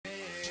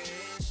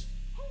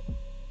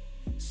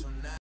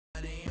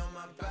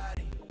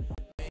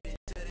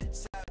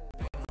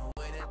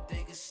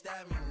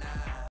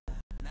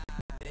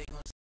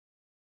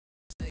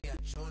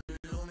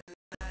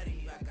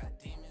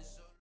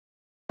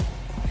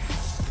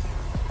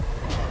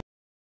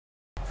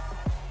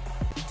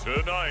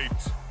Tonight,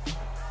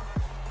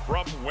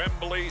 from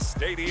Wembley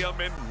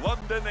Stadium in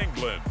London,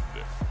 England,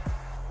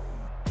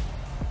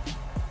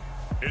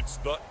 it's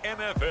the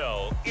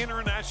NFL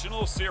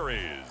International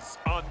Series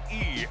on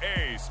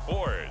EA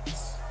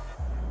Sports.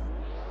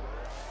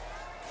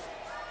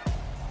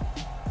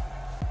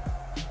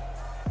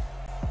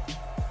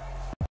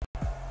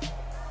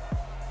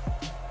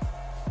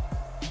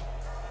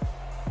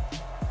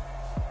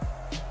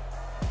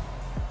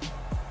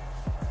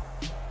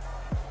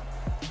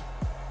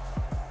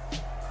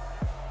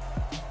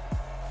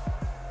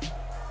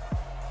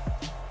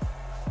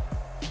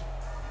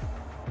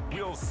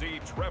 We'll see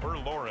Trevor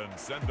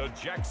Lawrence and the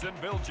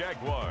Jacksonville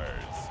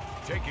Jaguars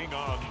taking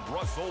on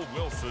Russell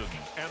Wilson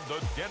and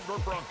the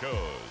Denver Broncos.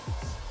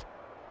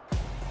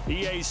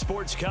 EA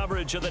Sports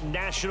coverage of the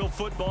National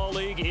Football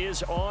League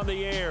is on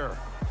the air.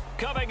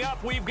 Coming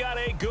up, we've got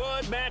a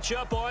good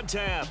matchup on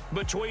tap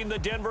between the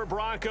Denver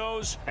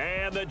Broncos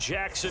and the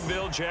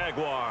Jacksonville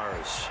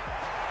Jaguars.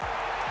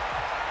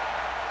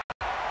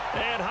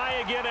 And hi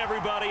again,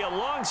 everybody.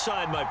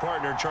 Alongside my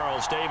partner,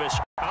 Charles Davis,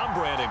 I'm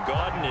Brandon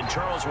Gaudin. And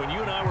Charles, when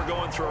you and I were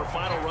going through our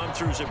final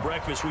run-throughs at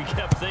breakfast, we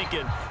kept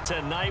thinking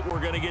tonight we're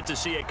going to get to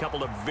see a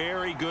couple of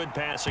very good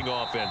passing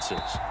offenses.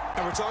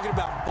 And we're talking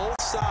about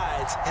both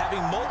sides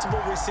having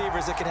multiple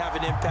receivers that can have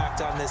an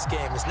impact on this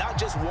game. It's not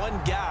just one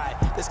guy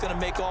that's going to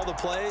make all the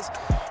plays.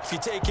 If you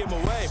take him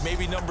away,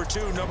 maybe number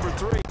 2, number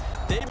 3,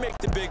 they make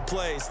the big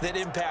plays that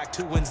impact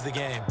who wins the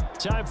game.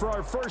 Time for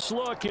our first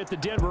look at the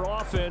Denver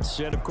offense.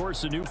 And, of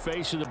course, the new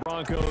face of the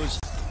Broncos,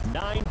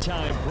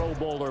 9-time Pro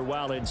Bowler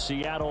while in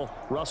Seattle,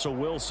 Russell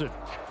Wilson.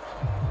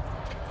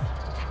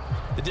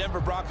 The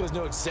Denver Broncos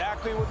knew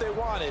exactly what they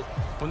wanted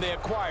when they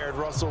acquired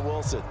Russell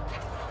Wilson.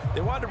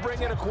 They wanted to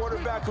bring in a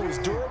quarterback who was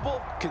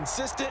durable,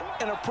 consistent,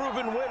 and a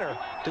proven winner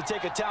to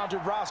take a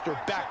talented roster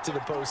back to the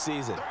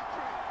postseason.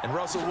 And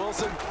Russell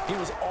Wilson, he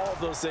was all of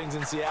those things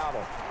in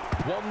Seattle.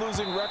 One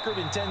losing record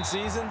in 10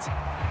 seasons,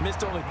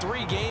 missed only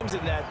 3 games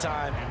in that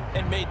time,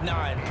 and made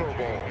 9 Pro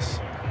Bowls.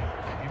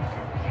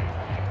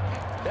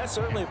 That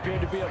certainly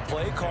appeared to be a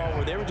play call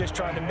where they were just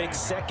trying to make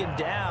second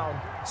down,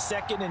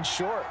 second and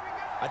short.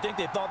 I think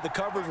they thought the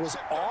coverage was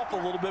off a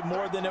little bit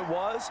more than it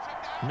was.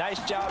 Nice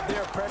job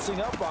there pressing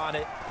up on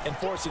it and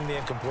forcing the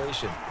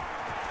incompletion.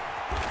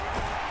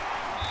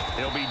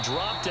 He'll be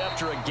dropped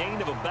after a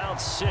gain of about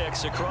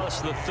 6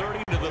 across the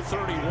 30 to the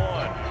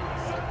 31.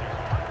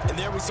 And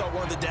there we saw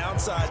one of the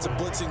downsides of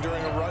blitzing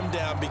during a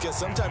rundown, because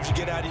sometimes you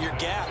get out of your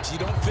gaps. You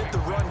don't fit the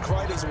run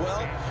quite as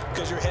well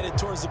because you're headed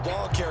towards the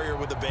ball carrier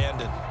with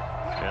abandon.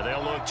 And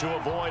they'll look to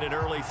avoid an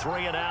early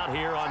 3-and-out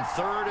here on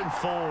 3rd and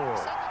 4.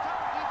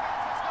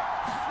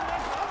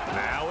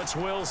 Now it's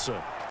Wilson.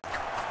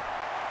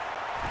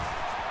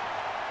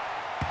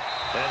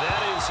 And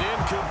that is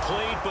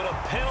incomplete, but a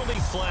penalty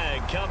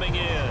flag coming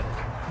in.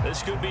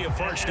 This could be a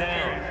first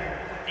down.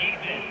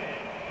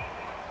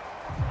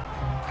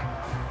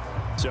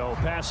 So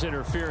pass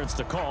interference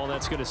to call.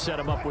 That's going to set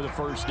him up with a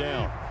first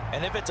down.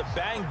 And if it's a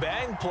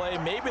bang-bang play,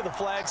 maybe the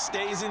flag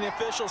stays in the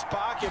official's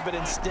pocket, but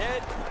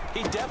instead,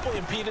 he definitely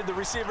impeded the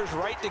receiver's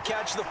right to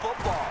catch the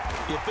football.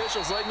 The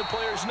officials letting the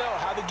players know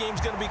how the game's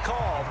going to be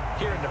called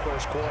here in the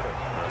first quarter.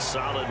 A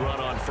solid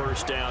run on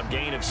first down.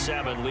 Gain of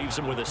 7 leaves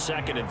him with a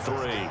 2nd and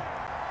 3.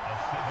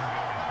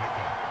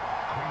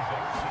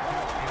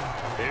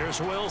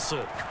 Here's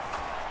Wilson.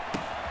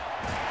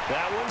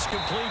 That one's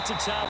complete to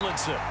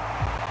Tomlinson.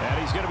 And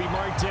he's going to be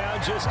marked down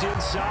just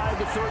inside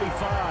the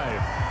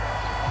 35.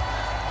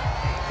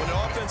 When the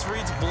offense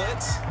reads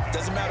blitz,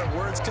 doesn't matter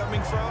where it's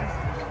coming from,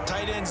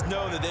 tight ends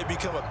know that they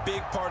become a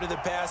big part of the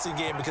passing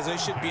game because they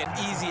should be an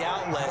easy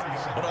outlet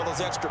when all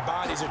those extra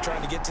bodies are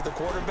trying to get to the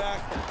quarterback.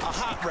 A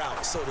hot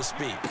route, so to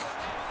speak.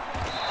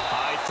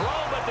 High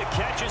throw, but the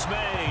catch is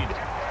made.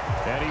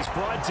 And he's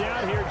brought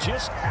down here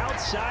just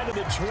outside of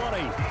the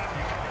 20.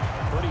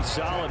 Pretty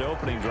solid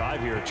opening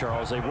drive here,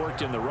 Charles. They've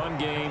worked in the run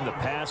game, the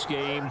pass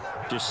game,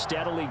 just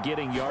steadily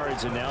getting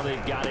yards, and now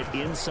they've got it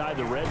inside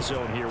the red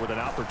zone here with an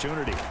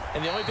opportunity.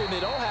 And the only thing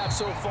they don't have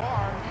so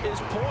far is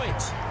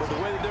points. But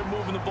the way that they're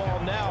moving the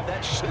ball now,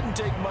 that shouldn't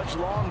take much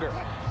longer.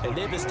 And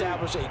they've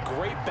established a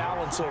great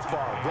balance so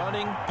far,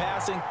 running,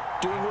 passing,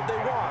 doing what they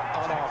want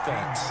on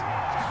offense.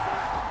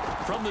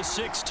 From the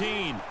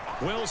 16,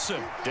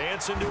 Wilson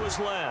dancing to his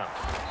left.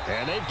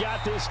 And they've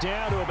got this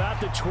down to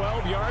about the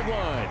 12-yard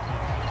line.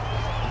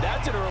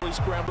 That's an early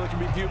scramble that can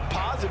be viewed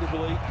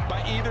positively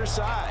by either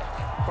side.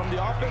 From the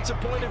offensive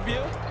point of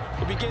view,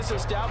 it begins to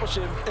establish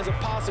it as a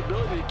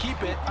possibility to keep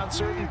it on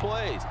certain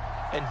plays.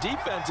 And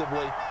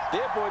defensively,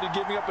 they avoided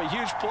giving up a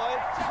huge play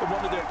with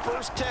one of their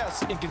first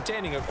tests in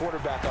containing a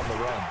quarterback on the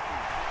run.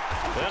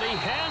 And he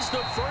has the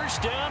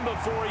first down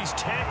before he's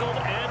tackled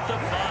at the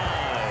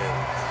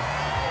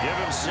 5. Give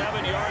him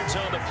 7 yards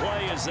on the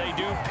play as they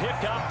do pick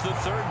up the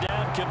 3rd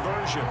down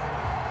conversion.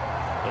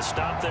 A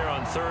stop there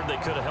on third. They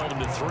could have held him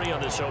to 3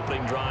 on this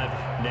opening drive.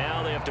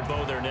 Now they have to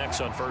bow their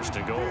necks on first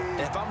and goal. And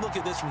if I'm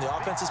looking at this from the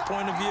offense's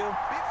point of view,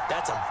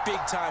 that's a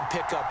big-time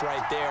pickup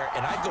right there.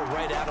 And I'd go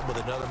right at him with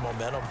another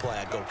momentum play.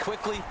 I'd go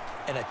quickly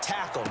and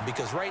attack him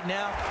because right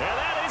now... And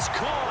that is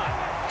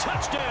caught.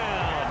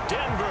 Touchdown,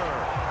 Denver.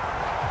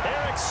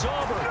 Eric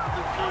Sauber,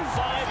 a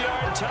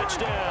 5-yard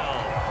touchdown.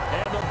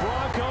 And the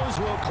Broncos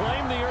will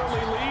claim the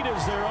early lead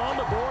as they're on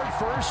the board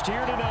first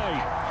here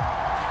tonight.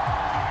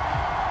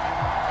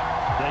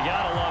 They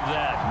got to love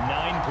that.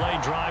 9-play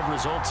drive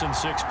results in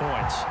 6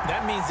 points.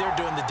 That means they're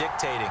doing the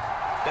dictating.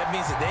 That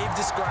means that they've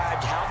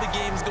described how the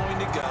game's going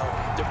to go.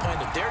 They're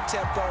playing at their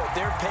tempo, at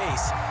their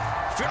pace.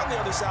 If you're on the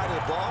other side of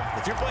the ball,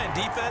 if you're playing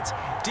defense,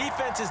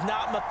 defense is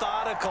not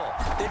methodical.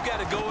 They've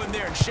got to go in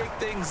there and shake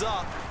things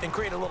up and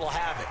create a little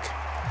havoc.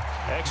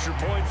 Extra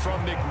point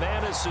from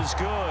McManus is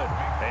good.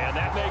 And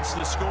that makes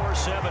the score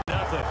 7-0.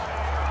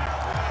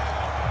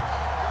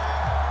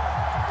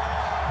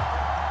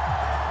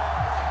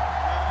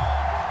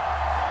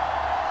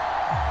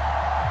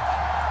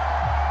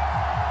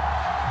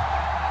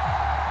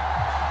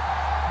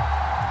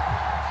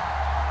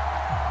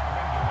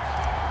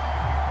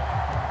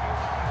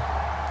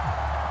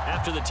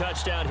 After the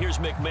touchdown, here's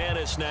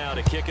McManus now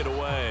to kick it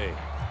away.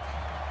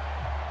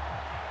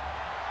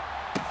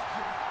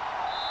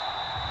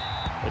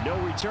 And no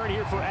return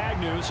here for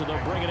Agnew, so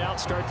they'll bring it out,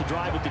 start the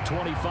drive at the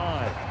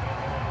 25.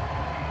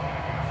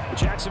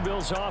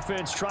 Jacksonville's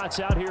offense trots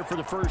out here for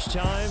the first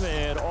time,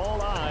 and all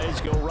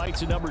eyes go right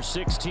to number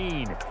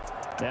 16.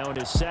 Now in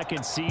his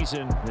second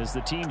season as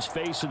the team's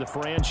face of the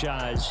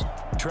franchise,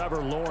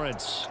 Trevor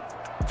Lawrence.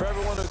 For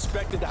everyone who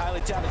expected the highly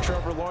talented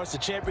Trevor Lawrence to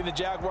champion the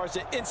Jaguars to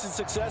instant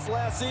success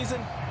last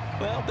season,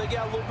 well, they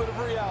got a little bit of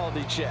a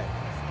reality check.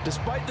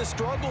 Despite the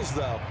struggles,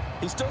 though,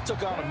 he still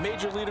took on a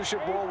major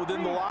leadership role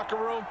within the locker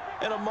room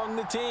and among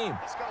the team.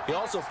 He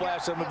also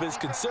flashed some of his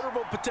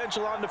considerable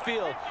potential on the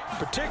field,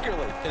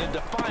 particularly in a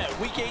defiant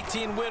Week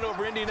 18 win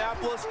over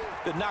Indianapolis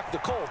that knocked the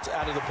Colts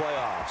out of the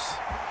playoffs.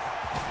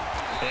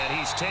 And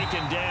he's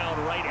taken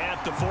down right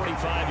at the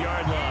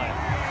 45-yard line.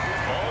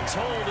 All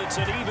told, it's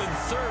an even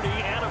 30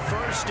 and a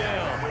first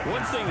down.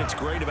 One thing that's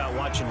great about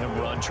watching him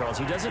run, Charles,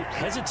 he doesn't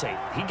hesitate.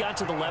 He got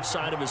to the left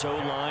side of his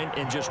O-line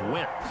and just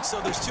went. So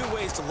there's 2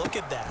 ways to look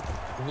at that.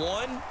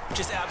 One,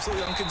 just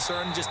absolutely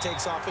unconcerned, just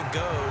takes off and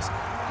goes.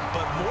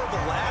 But more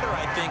the latter,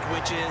 I think,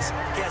 which is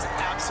he has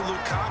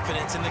absolute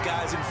confidence in the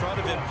guys in front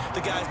of him,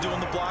 the guys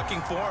doing the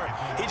blocking for him.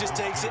 He just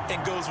takes it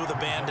and goes with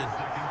abandon.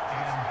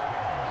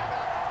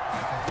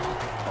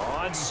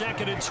 On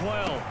 2nd and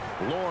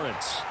 12,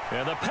 Lawrence.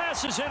 And the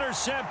pass is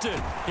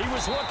intercepted. He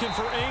was looking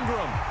for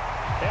Ingram.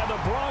 And the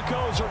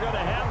Broncos are going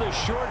to have the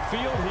short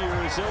field here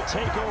as they'll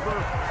take over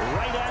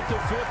right at the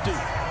 50.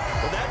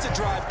 Well, that's a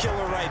drive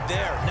killer right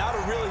there. Not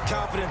a really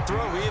confident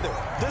throw either.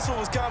 This one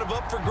was kind of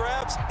up for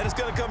grabs, and it's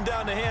going to come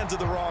down the hands of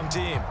the wrong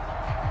team.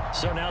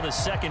 So now the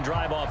second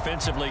drive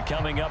offensively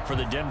coming up for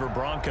the Denver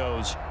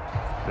Broncos.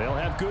 They'll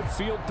have good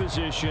field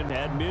position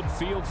at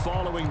midfield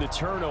following the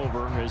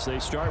turnover as they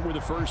start with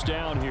a first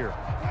down here.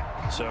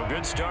 So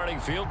good starting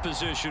field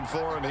position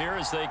for them here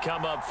as they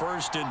come up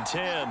 1st and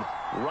 10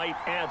 right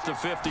at the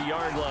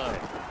 50-yard line.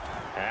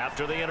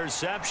 After the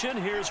interception,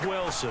 here's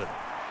Wilson.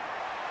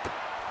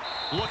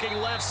 Looking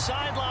left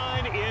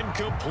sideline,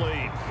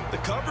 incomplete. The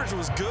coverage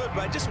was good,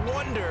 but I just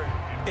wonder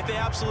if they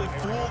absolutely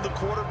fooled the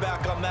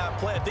quarterback on that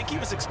play. I think he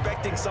was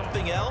expecting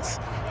something else,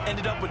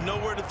 ended up with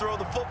nowhere to throw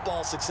the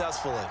football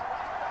successfully.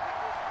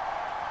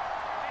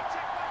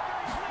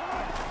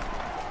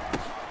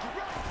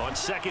 On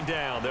 2nd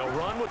down, they'll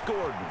run with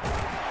Gordon.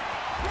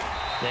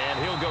 And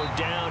he'll go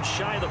down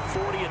shy of the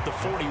 40 at the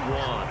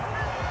 41.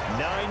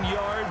 9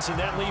 yards, and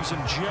that leaves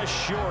him just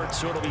short,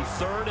 so it'll be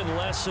 3rd and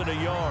less than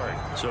a yard.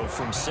 So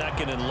from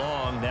 2nd and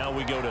long, now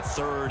we go to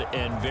 3rd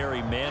and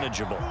very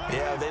manageable.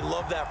 Yeah, they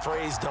love that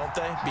phrase, don't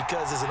they?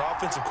 Because as an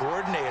offensive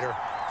coordinator,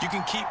 you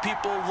can keep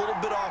people a little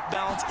bit off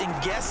balance and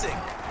guessing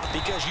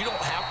because you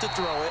don't have to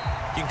throw it.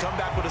 You can come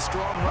back with a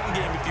strong run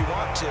game if you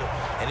want to.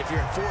 And if you're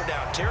in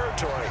 4-down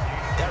territory,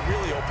 that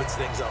really opens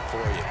things up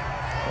for you.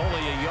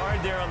 Only a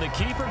yard there on the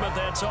keeper, but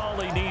that's all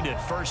he needed.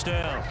 First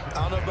down.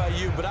 I don't know about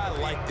you, but I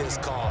like this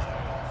call.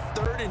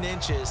 3rd and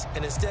inches,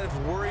 and instead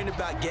of worrying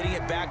about getting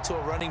it back to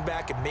a running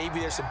back and maybe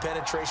there's some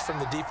penetration from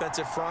the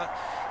defensive front,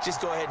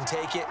 just go ahead and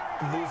take it,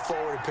 move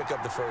forward, and pick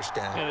up the first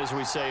down. And as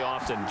we say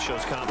often,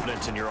 shows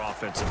confidence in your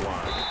offensive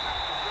line.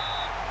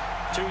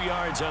 2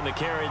 yards on the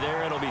carry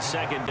there, and it'll be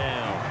 2nd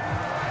down.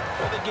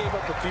 Well, they gave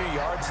up a few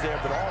yards there,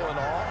 but all in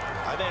all,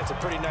 I think it's a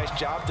pretty nice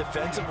job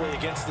defensively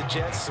against the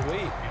Jets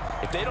sweep.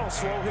 If they don't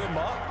slow him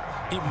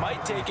up, he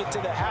might take it to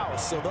the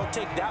house, so they'll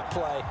take that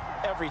play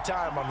every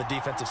time on the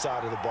defensive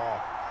side of the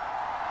ball.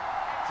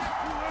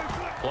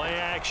 Play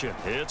action.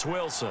 It's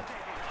Wilson.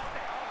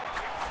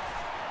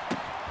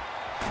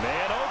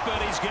 Man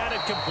open. He's got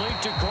it complete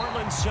to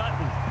Cortland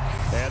Sutton.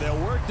 And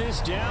they'll work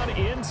this down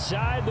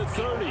inside the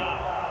 30.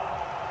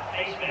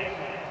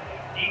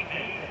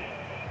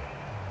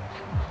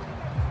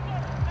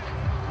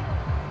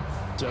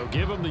 So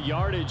give him the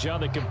yardage on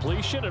the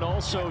completion and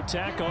also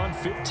tack on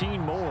 15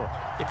 more.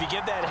 If you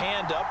give that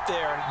hand up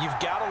there, you've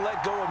got to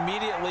let go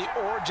immediately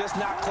or just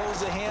not close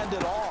the hand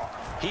at all.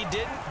 He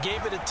didn't,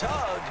 gave it a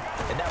tug,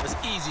 and that was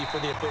easy for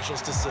the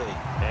officials to see.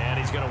 And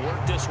he's going to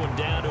work this one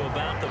down to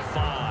about the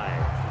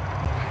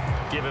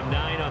 5. Give him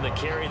 9 on the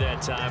carry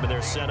that time, and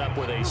they're set up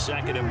with a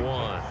 2nd and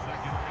 1.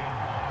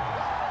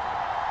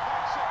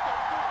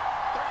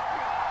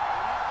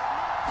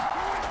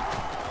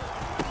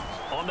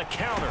 On the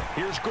counter,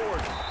 here's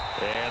Gordon.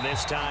 And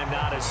this time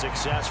not as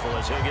successful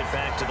as he'll get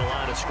back to the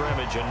line of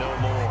scrimmage and no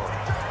more.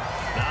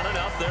 Not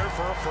enough there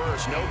for a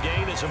first. No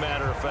gain, as a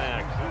matter of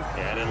fact.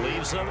 And it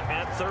leaves them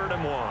at 3rd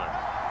and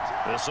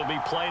 1. This will be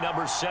play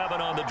number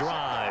 7 on the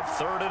drive.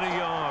 3rd and a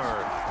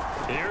yard.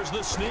 Here's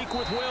the sneak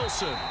with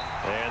Wilson.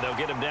 And they'll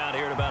get him down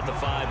here at about the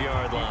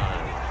 5-yard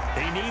line.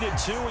 He needed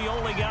 2. He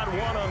only got 1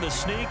 on the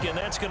sneak, and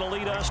that's going to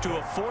lead us to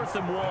a 4th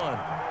and 1.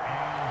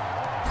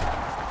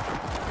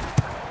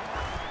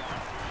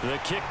 The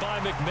kick by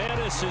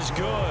McManus is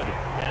good,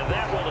 and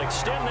that will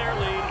extend their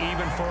lead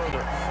even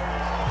further.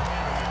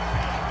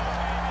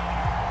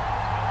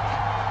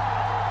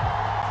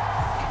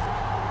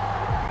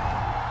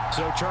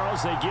 So,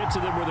 Charles, they get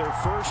to them with their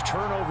first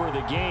turnover of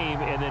the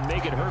game and then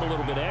make it hurt a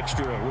little bit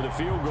extra with a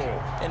field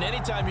goal. And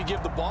anytime you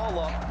give the ball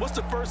up, what's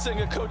the first thing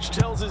a coach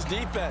tells his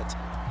defense?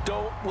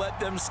 Don't let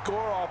them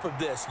score off of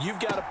this. You've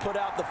got to put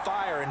out the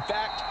fire. In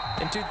fact,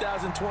 in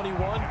 2021,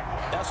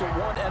 that's what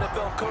one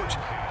NFL coach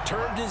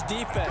termed his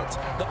defense.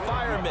 The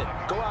firemen.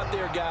 Go out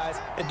there, guys,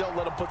 and don't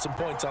let them put some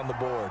points on the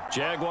board.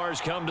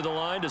 Jaguars come to the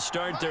line to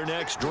start their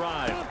next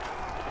drive.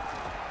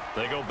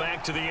 They go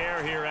back to the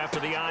air here after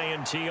the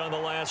INT on the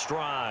last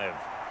drive.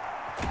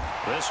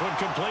 This one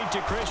complete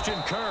to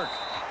Christian Kirk.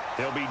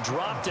 He'll be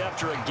dropped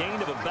after a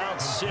gain of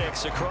about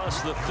 6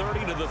 across the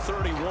 30 to the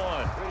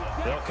 31.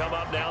 They'll come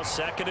up now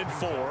 2nd and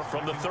 4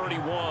 from the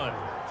 31.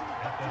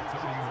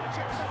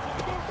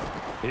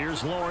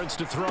 Here's Lawrence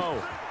to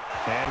throw.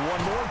 And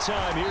one more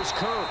time, here's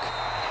Kirk.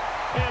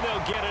 And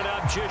they'll get it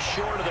up just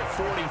short of the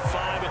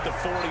 45 at the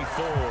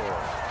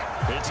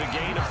 44. It's a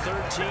gain of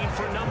 13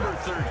 for number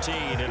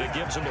 13, and it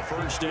gives them a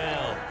first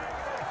down.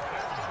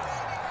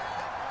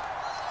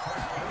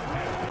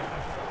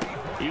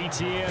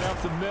 Etienne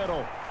up the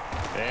middle.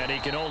 And he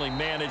can only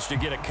manage to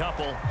get a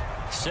couple.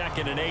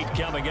 2nd and 8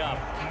 coming up.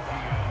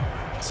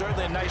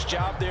 Certainly a nice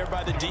job there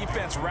by the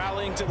defense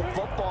rallying to the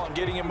football and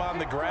getting him on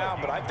the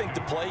ground. But I think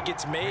the play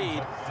gets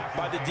made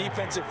by the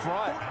defensive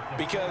front.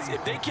 Because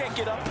if they can't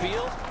get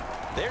upfield,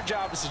 their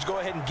job is to go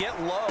ahead and get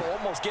low,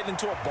 almost get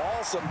into a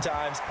ball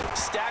sometimes,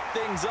 stack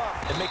things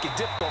up, and make it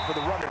difficult for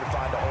the runner to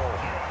find a hole.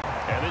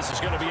 And this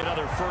is going to be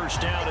another first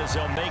down as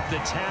they'll make the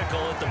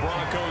tackle at the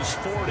Broncos'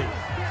 40.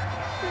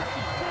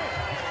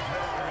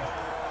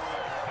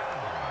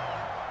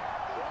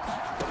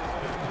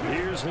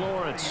 Here's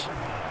Lawrence.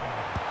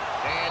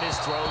 And his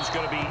throw's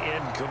going to be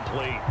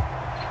incomplete.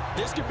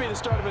 This could be the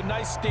start of a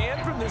nice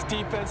stand from this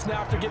defense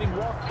now after getting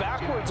walked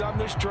backwards on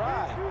this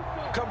drive.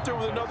 Come through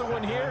with another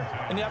one here,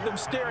 and you have them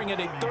staring at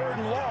a 3rd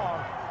and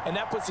long, and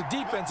that puts the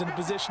defense in a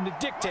position to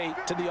dictate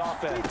to the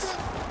offense.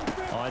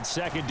 On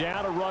 2nd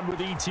down, a run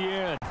with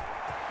Etienne.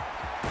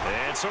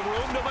 And some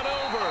room to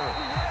maneuver.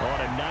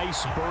 On a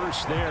nice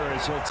burst there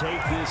as he'll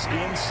take this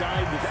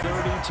inside the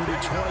 30 to the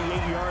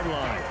 28-yard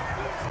line.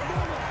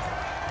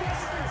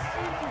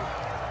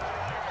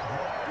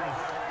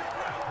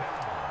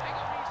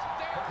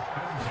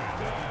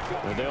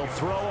 And they'll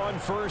throw on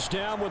first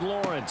down with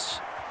Lawrence.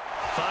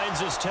 Finds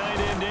his tight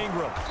end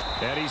Ingram.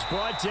 And he's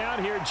brought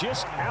down here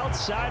just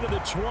outside of the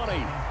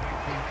 20.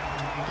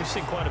 We've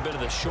seen quite a bit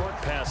of the short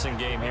passing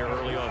game here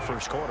early on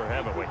first quarter,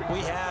 haven't we?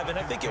 We have, and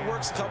I think it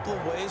works a couple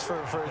of ways for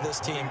this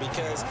team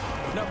because,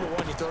 number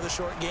one, you throw the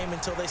short game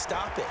until they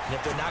stop it. And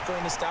if they're not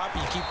going to stop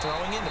it, you keep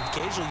throwing it, and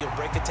occasionally you'll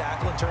break a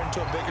tackle and turn it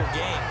into a bigger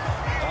game.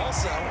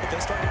 Also, if they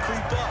start to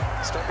creep up,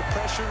 start to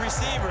pressure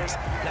receivers,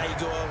 now you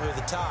go over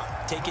the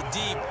top, take it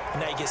deep,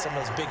 and now you get some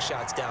of those big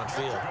shots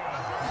downfield.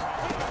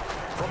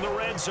 From the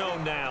red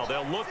zone now,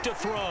 they'll look to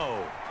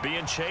throw.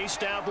 Being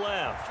chased out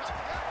left.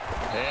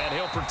 And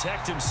he'll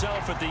protect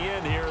himself at the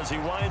end here as he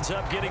winds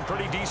up getting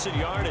pretty decent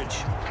yardage.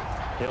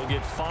 He'll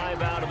get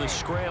 5 out of the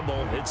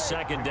scramble. It's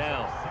 2nd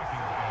down.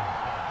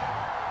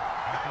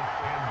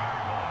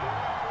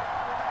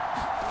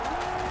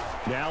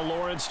 Now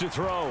Lawrence to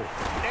throw.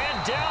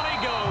 And down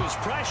he goes.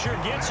 Pressure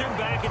gets him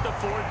back at the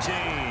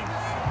 14.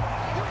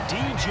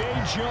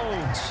 DJ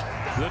Jones,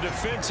 the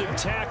defensive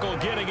tackle,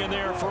 getting in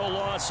there for a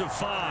loss of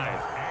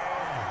 5.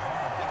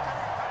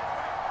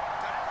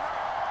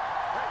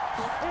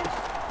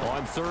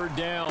 On 3rd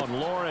down,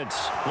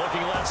 Lawrence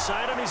looking left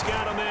side, and he's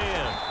got a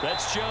man.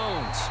 That's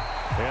Jones.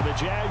 And the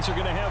Jags are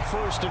going to have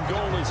 1st and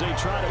goal as they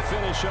try to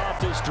finish off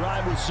this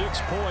drive with 6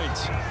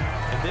 points.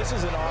 And this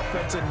is an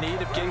offense in need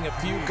of getting a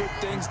few good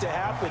things to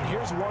happen.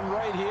 Here's one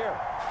right here.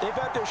 They've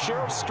had their share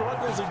of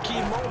struggles in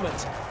key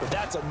moments, but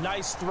that's a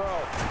nice throw.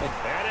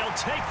 And he'll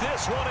take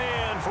this one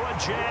in for a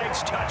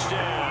Jags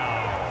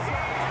touchdown.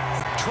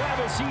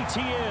 Travis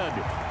Etienne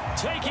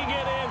taking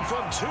it in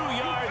from 2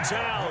 yards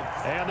out.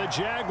 And the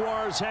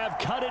Jaguars have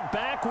cut it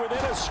back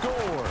within a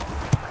score.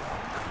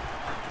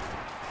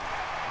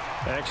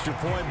 Extra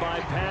point by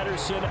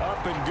Patterson,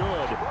 up and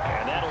good.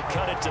 And that'll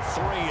cut it to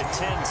 3 at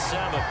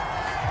 10-7.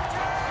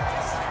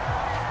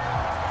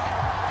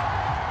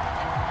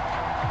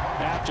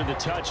 After the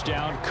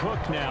touchdown,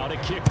 Cook now to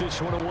kick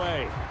this one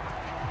away.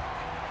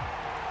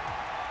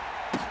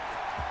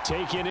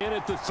 Taken in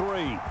at the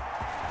 3.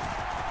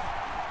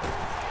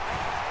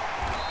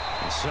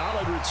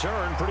 Solid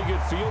return, pretty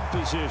good field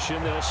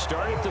position. They'll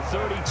start at the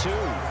 32.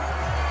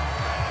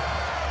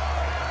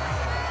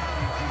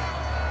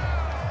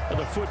 And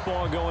the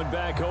football going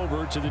back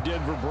over to the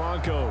Denver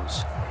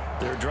Broncos.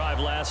 Their drive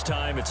last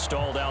time, it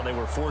stalled out. They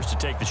were forced to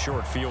take the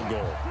short field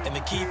goal. And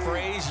the key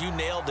phrase, you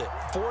nailed it.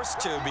 Forced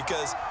to,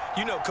 because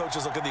you know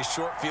coaches look at these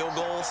short field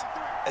goals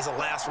as a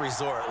last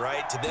resort,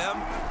 right? To them,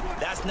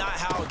 that's not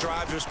how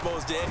drives are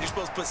supposed to end. You're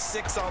supposed to put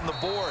 6 on the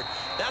board.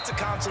 That's a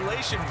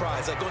consolation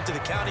prize. Like going to the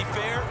county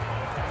fair,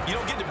 you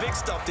don't get the big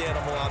stuffed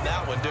animal on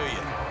that one, do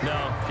you?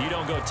 No, you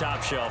don't go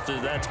top shelf.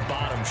 That's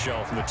bottom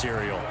shelf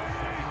material.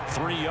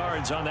 3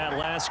 yards on that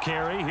last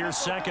carry. Here's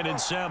 2nd and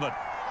 7.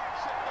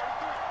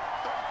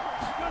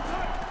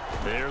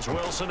 There's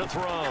Wilson to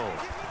throw.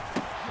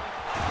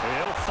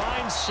 It'll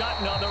find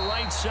Sutton on the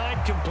right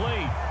side,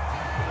 complete.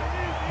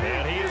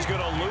 And he is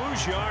going to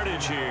lose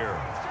yardage here.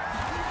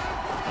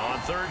 On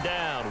 3rd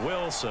down,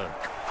 Wilson.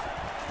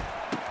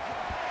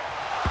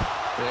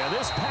 And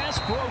this pass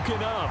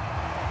broken up.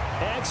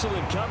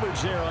 Excellent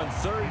coverage there on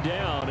 3rd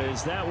down,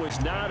 as that was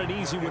not an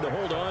easy one to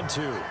hold on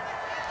to.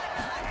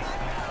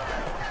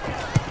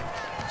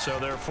 So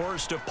they're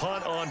forced to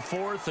punt on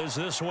 4th as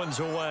this one's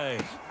away.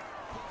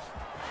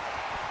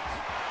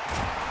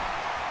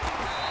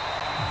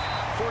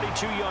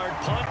 42-yard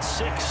punt,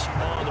 6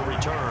 on the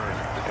return.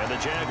 And the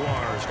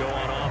Jaguars go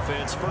on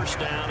offense, 1st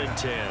down and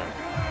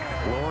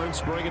 10.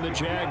 Lawrence bringing the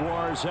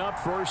Jaguars up,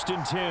 1st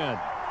and 10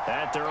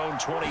 at their own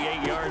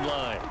 28-yard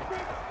line.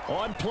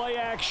 On play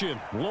action,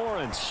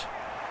 Lawrence.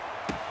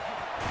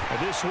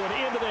 And this one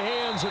into the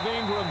hands of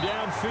Ingram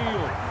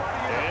downfield.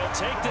 And he'll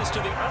take this to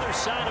the other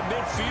side of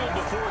midfield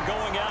before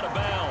going out of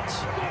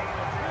bounds.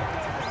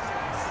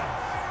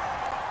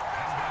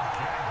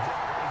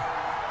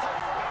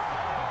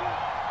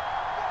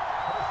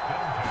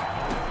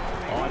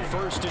 On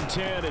 1st and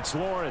 10, it's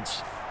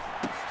Lawrence.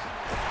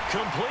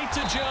 Complete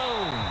to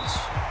Jones.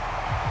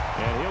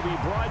 And he'll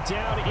be brought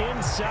down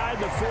inside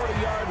the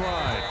 40-yard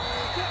line.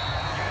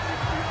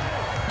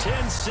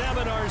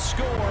 10-7 our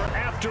score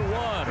after 1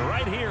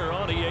 right here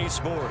on EA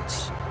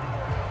Sports.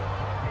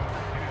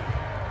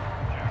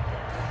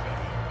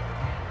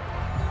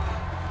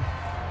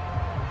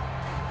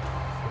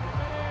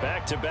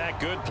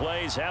 Back-to-back good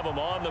plays have them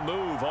on the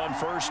move on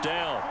 1st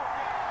down.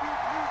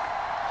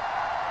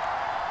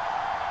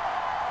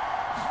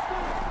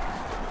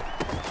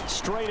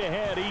 Straight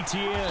ahead,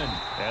 Etienne.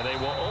 And they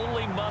will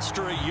only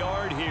muster a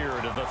yard here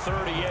to the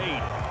 38.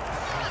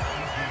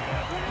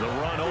 The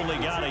run only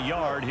got a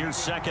yard. Here's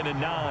 2nd and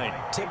 9.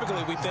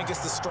 Typically, we think it's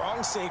the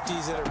strong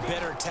safeties that are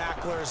better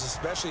tacklers,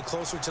 especially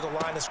closer to the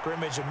line of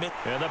scrimmage. And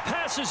the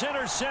pass is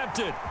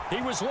intercepted. He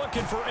was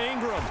looking for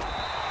Ingram.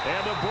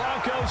 And the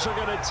Broncos are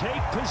going to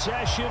take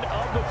possession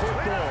of the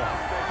football.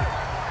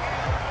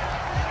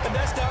 And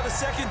that's now the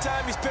 2nd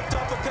time he's picked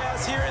off a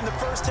pass here in the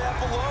 1st half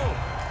alone.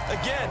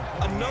 Again,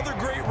 another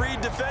great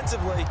read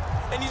defensively,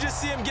 and you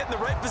just see him get in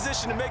the right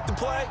position to make the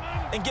play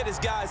and get his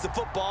guys the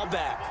football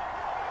back.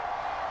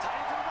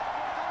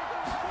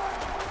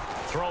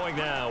 Throwing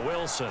now,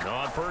 Wilson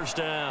on 1st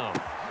down.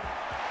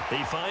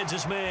 He finds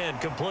his man,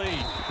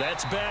 complete.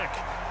 That's Beck.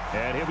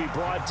 And he'll be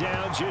brought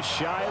down just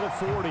shy of the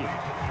 40.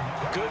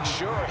 Good,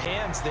 sure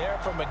hands there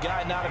from a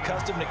guy not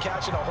accustomed to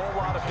catching a whole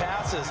lot of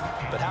passes.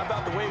 But how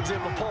about the way he was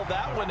able to pull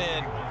that one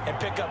in and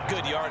pick up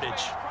good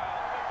yardage?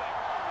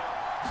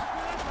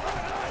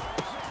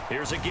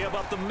 Here's a give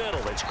up the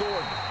middle. It's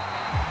Gordon.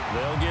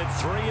 They'll get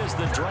 3 as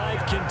the drive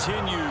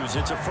continues.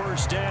 It's a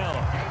 1st down.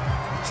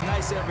 It's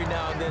nice every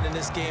now and then in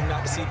this game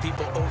not to see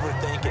people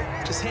overthink it.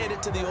 Just hand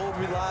it to the old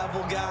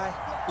reliable guy.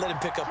 Let him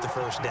pick up the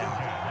 1st down.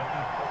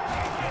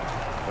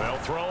 Well,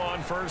 throw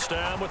on 1st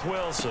down with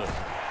Wilson.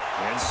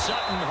 And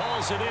Sutton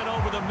hauls it in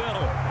over the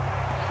middle.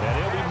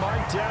 And he'll be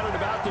marked down at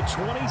about the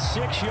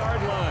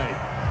 26-yard line.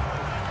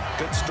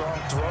 Good strong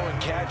throw and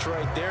catch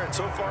right there. And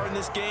so far in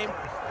this game,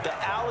 the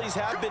alleys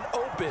have been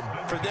open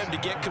for them to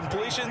get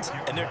completions,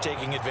 and they're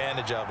taking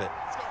advantage of it.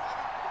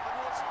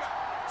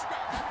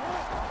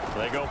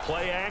 They go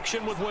play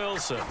action with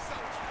Wilson.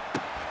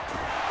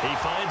 He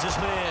finds his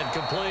man,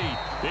 complete.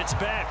 It's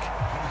Beck.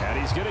 And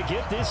he's going to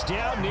get this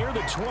down near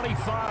the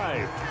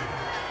 25.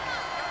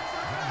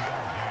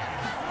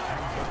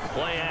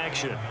 Play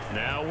action.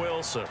 Now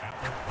Wilson.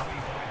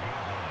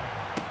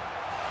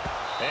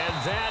 And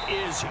that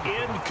is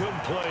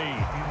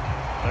incomplete.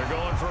 They're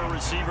going for a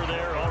receiver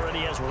there.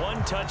 Already has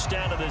one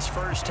touchdown in this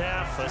first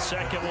half. A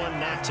second one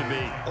not to be.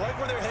 I like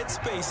where their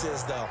headspace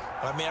is, though.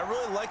 I mean, I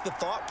really like the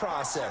thought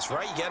process,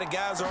 right? You got a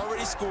guy who's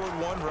already scored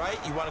one, right?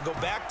 You want to go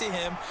back to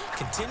him,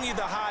 continue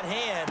the hot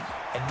hand,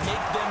 and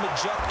make them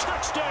adjust.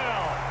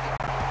 Touchdown!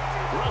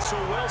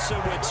 Russell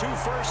Wilson with 2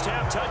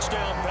 first-half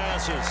touchdown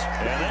passes.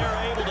 And they're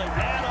able to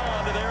add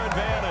on to their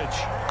advantage.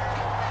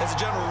 As a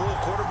general rule,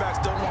 quarterbacks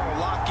don't want to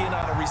lock in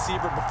on a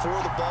receiver before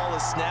the ball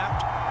is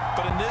snapped.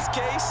 But in this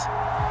case,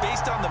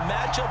 based on the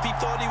matchup he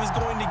thought he was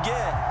going to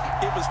get,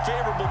 it was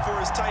favorable for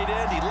his tight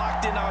end. He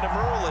locked in on him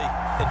early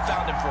and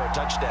found him for a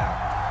touchdown.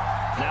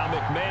 Now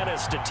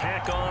McManus to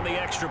tack on the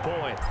extra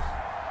point.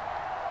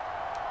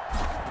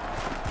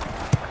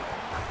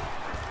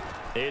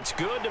 It's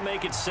good to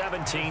make it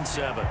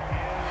 17-7.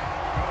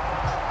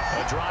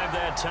 A drive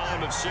that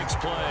time of 6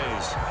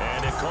 plays,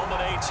 and it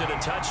culminates in a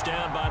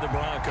touchdown by the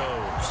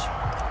Broncos.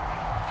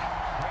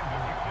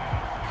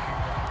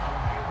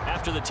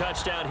 After the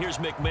touchdown, here's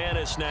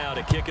McManus now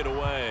to kick it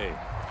away.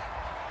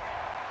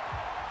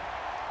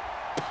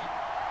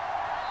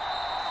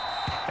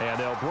 And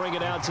they'll bring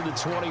it out to the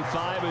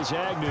 25 as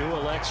Agnew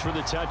elects for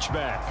the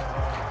touchback.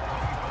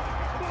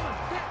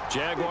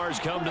 Jaguars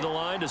come to the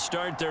line to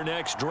start their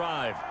next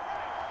drive.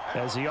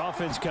 As the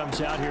offense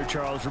comes out here,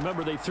 Charles,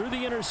 remember they threw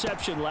the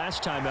interception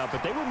last time out,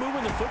 but they were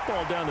moving the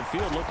football down the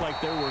field. Looked like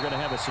they were going to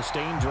have a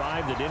sustained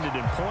drive that ended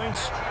in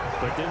points,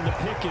 but then the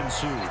pick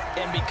ensued.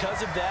 And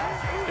because of that,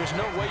 there's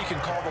no way you can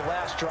call the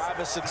last drive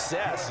a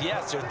success.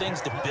 Yes, there are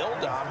things to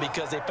build on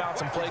because they found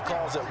some play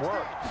calls that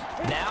work.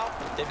 Now,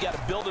 they've got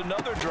to build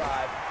another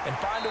drive and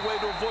find a way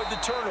to avoid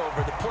the turnover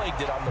the plague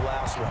did on the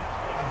last one.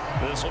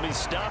 This will be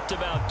stopped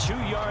about 2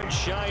 yards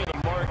shy of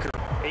the marker.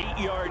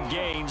 8-yard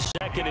gain,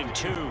 2nd and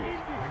 2.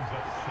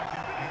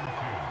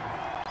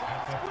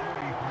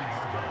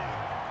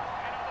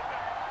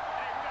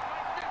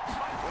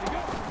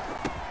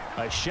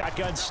 A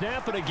shotgun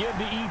snap and a give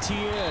to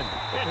Etienne.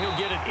 And he'll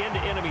get it into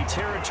enemy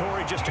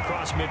territory just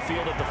across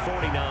midfield at the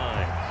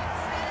 49.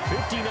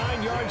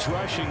 59 yards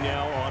rushing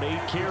now on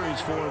 8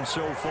 carries for him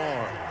so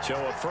far. So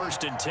a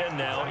 1st and 10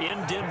 now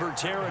in Denver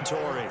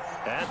territory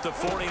at the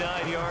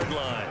 49-yard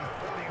line.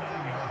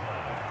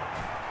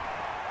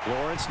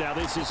 Lawrence, now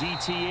this is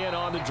Etienne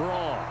on the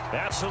draw.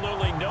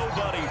 Absolutely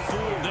nobody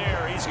fooled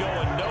there. He's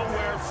going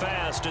nowhere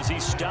fast as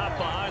he's stopped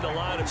behind the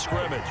line of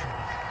scrimmage.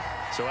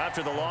 So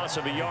after the loss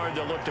of a yard,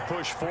 they'll look to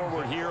push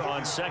forward here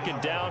on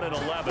 2nd down and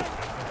 11.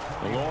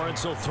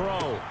 Lawrence will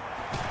throw.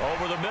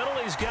 Over the middle,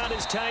 he's got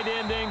his tight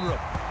end Ingram.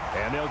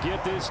 And they'll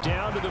get this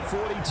down to the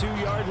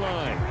 42-yard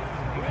line.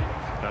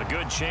 A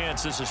good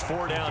chance this is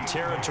 4-down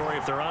territory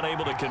if they're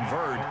unable to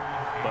convert.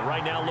 But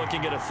right now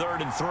looking at a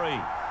 3rd and 3.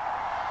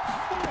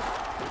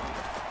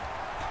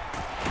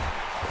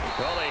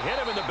 Well, they hit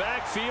him in the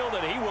backfield,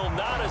 and he will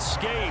not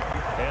escape.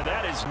 And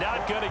that is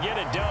not going to get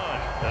it done.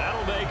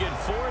 That'll make it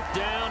 4th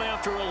down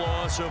after a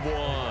loss of 1.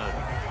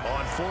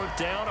 On 4th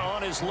down,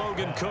 on is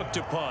Logan Cook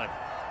to punt.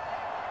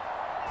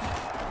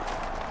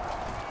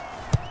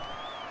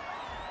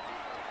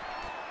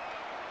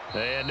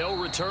 And no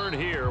return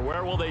here.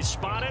 Where will they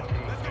spot it?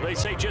 They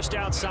say just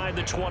outside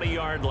the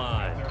 20-yard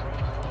line.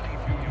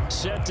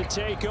 Set to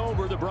take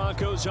over, the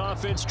Broncos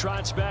offense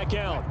trots back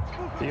out.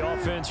 The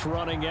offense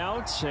running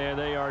out, and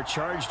they are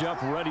charged up,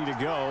 ready to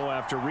go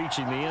after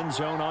reaching the end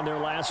zone on their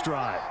last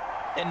drive.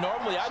 And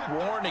normally I'd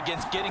warn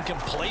against getting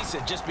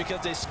complacent just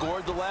because they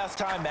scored the last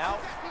time out.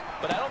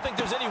 But I don't think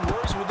there's any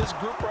worries with this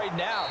group right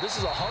now. This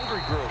is a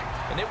hungry group,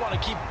 and they want to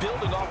keep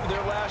building off of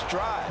their last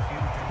drive.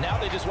 Now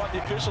they just want the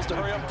officials to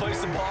hurry up and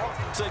place the ball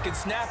so they can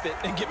snap it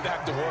and get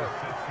back to work.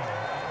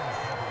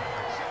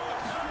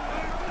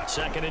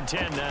 2nd and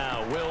 10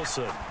 now,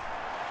 Wilson.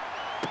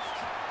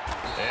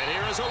 And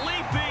here is a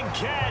leaping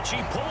catch.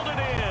 He pulled it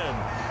in.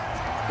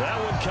 That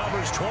one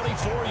covers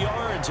 24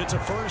 yards. It's a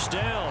 1st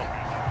down.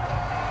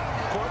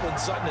 Cortland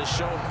Sutton has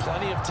shown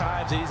plenty of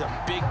times that he's a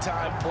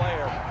big-time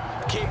player,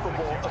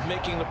 capable of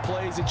making the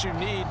plays that you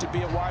need to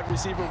be a wide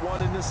receiver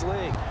 1 in this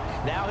league.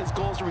 Now his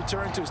goal is to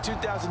return to his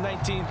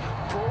 2019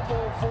 Pro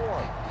Bowl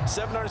form.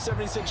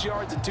 776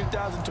 yards in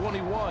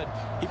 2021.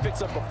 He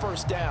picks up a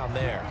 1st down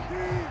there.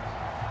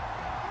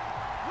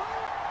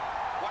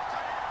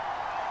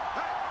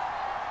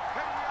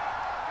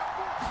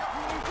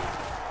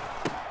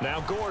 Now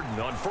Gordon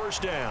on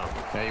 1st down.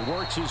 And he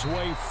works his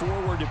way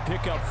forward to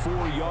pick up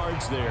 4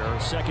 yards there.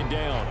 2nd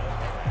down.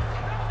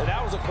 And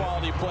that was a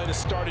quality play to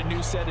start a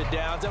new set of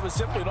downs. That was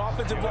simply an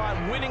offensive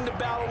line winning the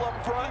battle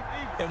up front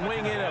and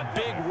winning in a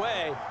big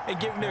way and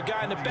giving their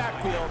guy in the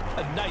backfield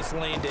a nice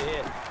lane to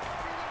hit.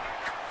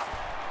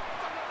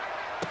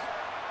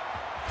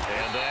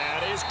 And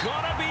that is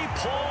going to be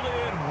pulled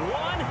in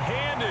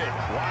one-handed.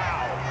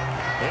 Wow.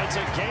 It's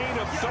a gain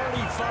of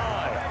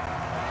 35.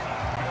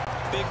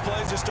 Big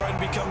plays are starting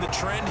to become the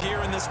trend here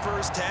in this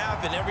first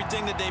half, and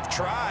everything that they've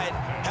tried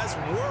has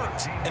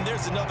worked. And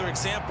there's another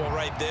example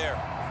right there.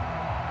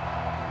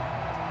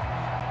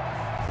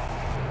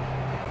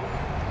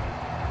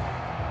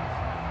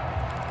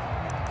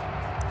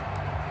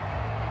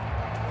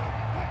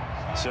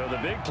 So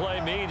the big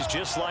play means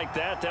just like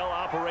that, they'll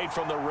operate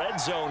from the red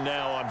zone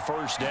now on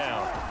first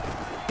down.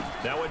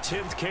 Now a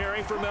 10th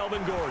carry for Melvin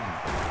Gordon.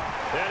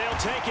 And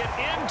he'll take it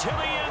into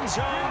the end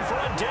zone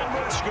for a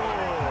Denver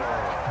score.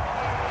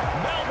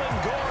 Melvin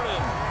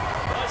Gordon,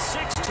 a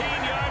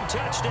 16-yard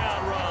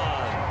touchdown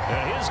run.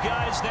 And his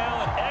guy's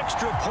now an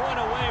extra point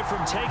away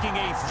from taking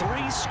a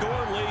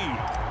 3-score lead.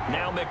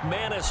 Now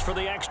McManus for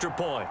the extra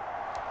point.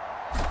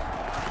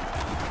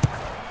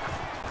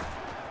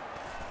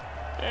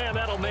 And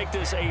that'll make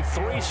this a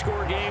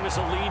 3-score game as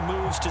the lead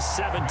moves to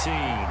 17.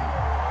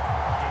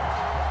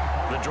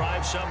 The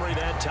drive summary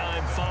that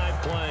time,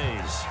 5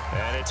 plays.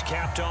 And it's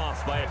capped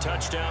off by a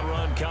touchdown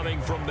run coming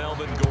from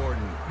Melvin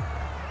Gordon.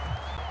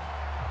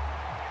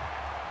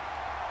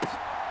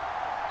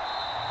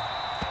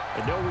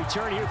 And no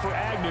return here for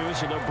Agnew,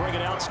 so they'll bring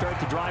it out, start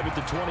the drive at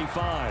the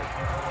 25.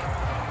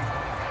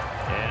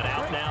 And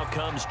out now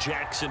comes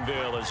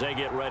Jacksonville as they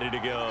get ready to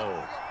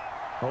go.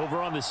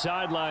 Over on the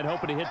sideline,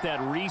 hoping to hit that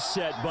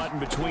reset button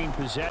between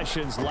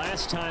possessions.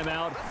 Last time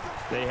out,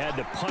 they had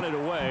to punt it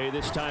away.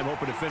 This time,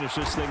 hoping to finish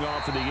this thing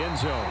off in the end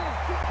zone.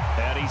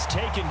 And he's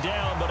taken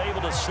down, but able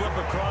to slip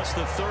across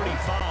the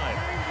 35.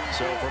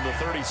 So from the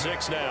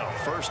 36 now,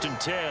 1st and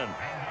 10.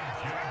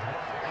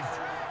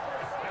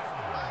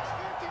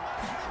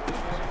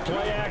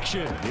 Play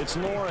action. It's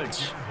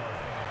Lawrence.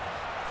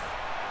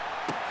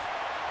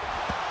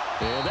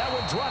 And that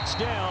one drops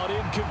down,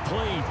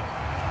 incomplete.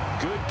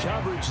 Good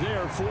coverage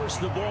there,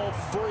 forced the ball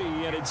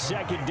free, and it's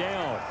 2nd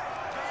down.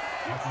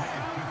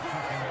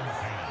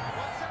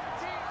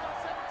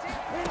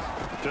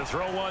 To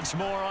throw once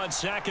more on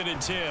 2nd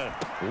and 10.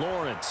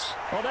 Lawrence.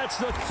 Oh, that's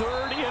the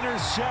 3rd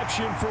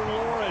interception for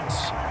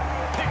Lawrence.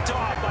 Picked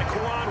off by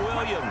Quan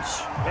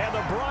Williams. And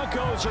the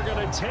Broncos are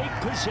going to take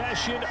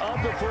possession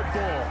of the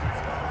football.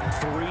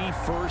 3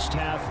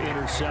 first-half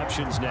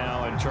interceptions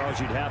now, and Charles,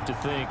 you'd have to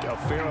think a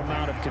fair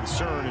amount of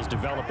concern is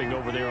developing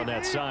over there on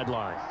that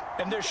sideline.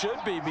 And there should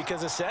be,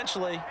 because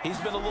essentially he's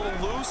been a little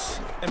loose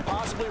and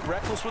possibly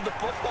reckless with the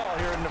football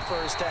here in the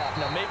first half.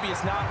 Now, maybe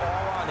it's not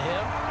all on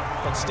him,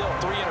 but still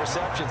 3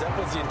 interceptions. That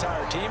puts the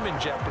entire team in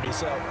jeopardy.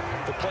 So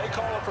the play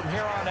caller from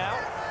here on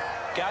out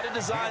got to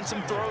design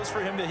some throws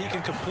for him that he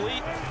can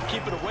complete,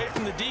 keep it away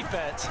from the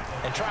defense,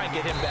 and try and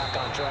get him back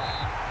on track.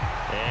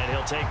 And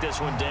he'll take this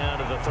one down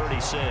to the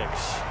 36.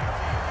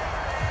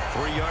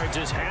 3 yards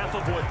is half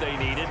of what they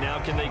needed. Now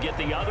can they get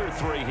the other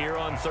 3 here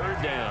on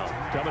 3rd down?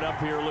 Coming up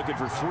here looking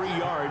for 3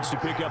 yards to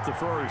pick up the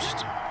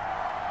first.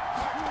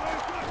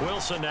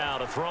 Wilson now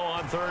to throw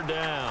on 3rd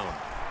down.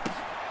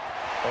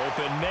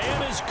 Open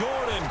man is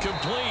Gordon,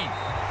 complete.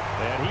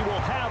 And he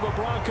will have a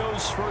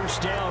Broncos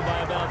first down by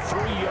about 3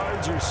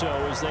 yards or so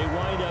as they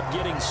wind up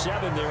getting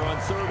 7 there on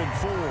 3rd and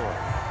 4.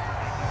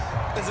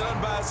 As an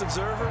unbiased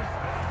observer,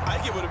 I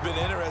think it would have been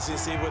interesting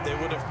to see what they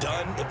would have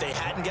done if they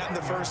hadn't gotten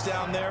the first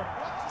down there.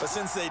 But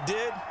since they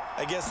did,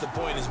 I guess the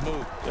point is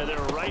moot. And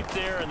they're right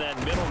there in that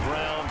middle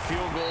ground,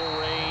 field goal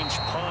range,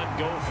 punt,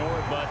 go for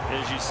it. But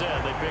as you said,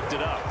 they picked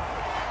it up.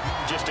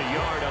 Just a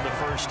yard on the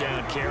first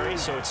down carry,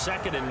 so it's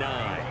 2nd and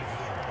 9.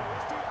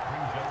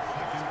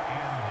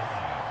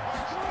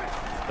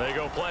 They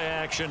go play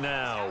action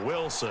now.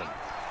 Wilson.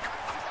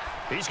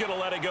 He's going to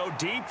let it go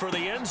deep for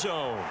the end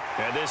zone.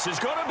 And this is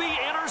going to be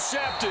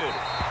intercepted.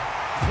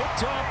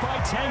 Picked off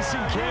by Tyson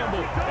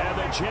Campbell. And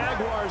the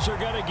Jaguars are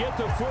going to get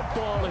the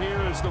football here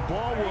as the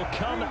ball will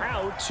come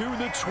out to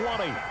the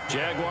 20.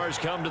 Jaguars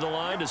come to the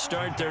line to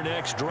start their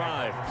next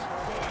drive.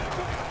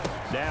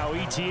 Now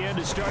Etienne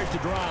to start the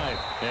drive.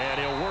 And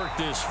he'll work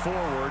this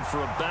forward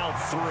for about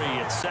 3.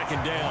 It's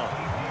 2nd down.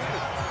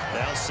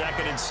 Now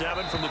 2nd and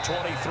 7 from the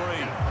 23.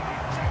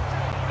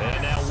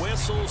 And now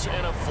whistles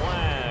and a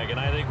flag. And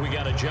I think we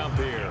got a jump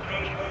here.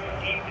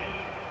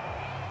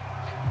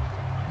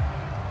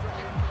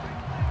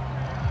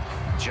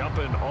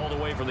 Jumping all the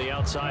way from the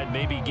outside,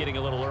 maybe getting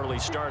a little early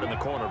start in the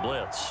corner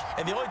blitz.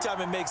 And the only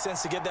time it makes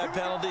sense to get that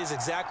penalty is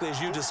exactly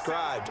as you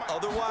described.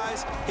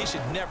 Otherwise, he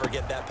should never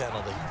get that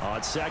penalty.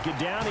 On 2nd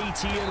down,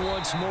 Etienne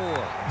once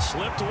more.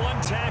 Slipped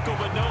 1 tackle,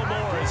 but no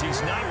more as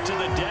he's knocked to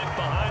the deck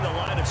behind the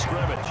line of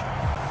scrimmage.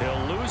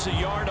 He'll lose a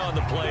yard on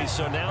the play,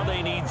 so now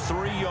they need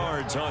 3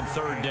 yards on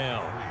 3rd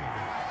down.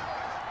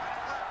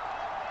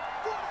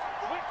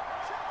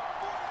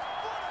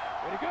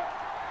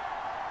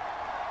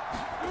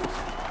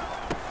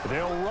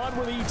 They'll run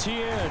with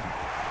Etienne.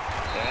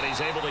 And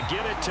he's able to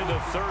get it to the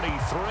 33.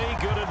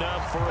 Good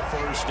enough for a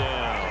first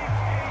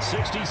down.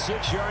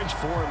 66 yards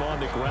for him on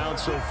the ground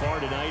so far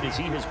tonight as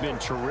he has been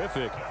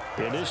terrific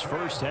in this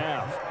first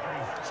half.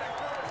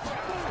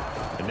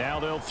 And now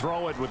they'll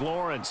throw it with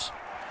Lawrence.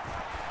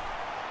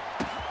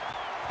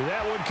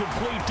 That one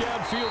complete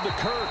downfield to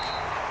Kirk.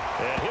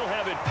 And he'll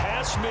have it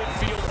past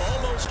midfield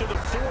almost to the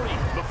 40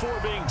 before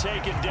being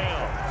taken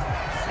down.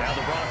 Now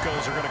the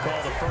Broncos are going to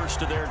call the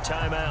first of their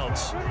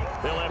timeouts.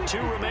 They'll have 2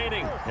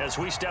 remaining as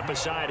we step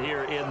aside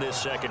here in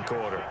this 2nd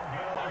quarter.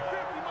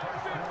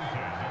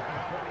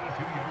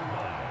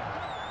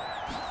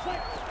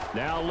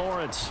 Now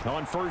Lawrence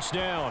on 1st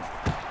down.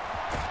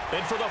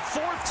 And for the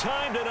fourth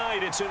time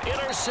tonight, it's an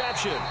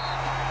interception.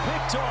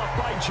 Picked off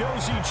by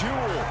Josie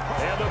Jewell.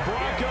 And the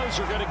Broncos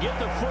are going to get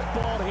the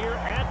football here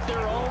at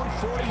their own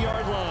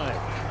 40-yard line.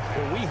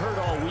 Well, we heard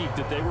all week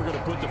that they were going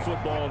to put the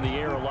football in the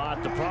air a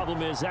lot. The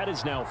problem is that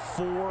is now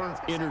 4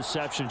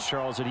 interceptions,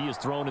 Charles, that he has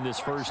thrown in this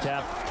first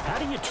half. How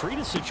do you treat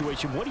a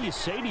situation? What do you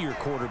say to your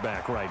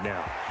quarterback right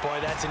now? Boy,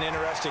 that's an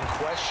interesting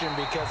question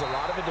because a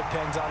lot of it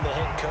depends on the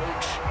head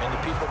coach and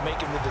the people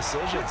making the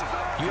decisions.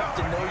 You have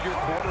to know your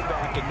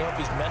quarterback and know if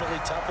he's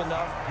mentally tough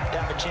enough to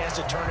have a chance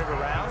to turn it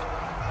around.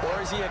 Or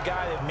is he a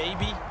guy that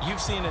maybe you've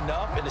seen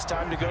enough and it's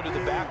time to go to the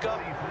backup?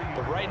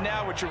 But right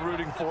now what you're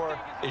rooting for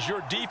is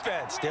your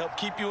defense to help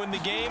keep you in the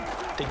game,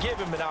 to give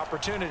him an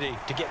opportunity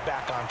to get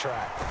back on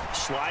track.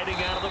 Sliding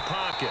out of the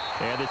pocket.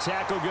 And the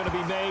tackle going to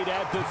be made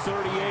at the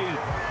 38.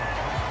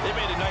 They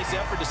made a nice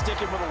effort to stick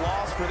him with a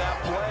loss for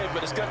that play,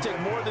 but it's going to take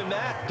more than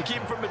that to keep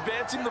him from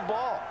advancing the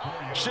ball.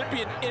 Should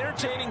be an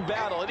entertaining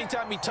battle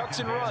anytime he tucks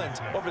and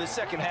runs over the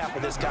second half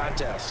of this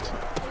contest.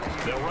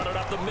 They'll run it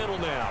up the middle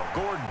now.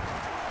 Gordon.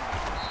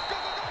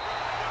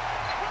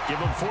 Give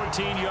him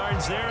 14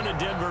 yards there and a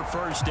Denver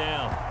first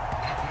down.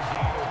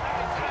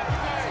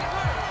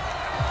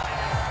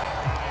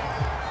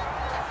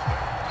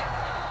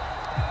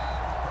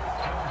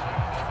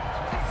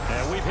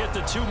 And we've hit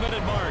the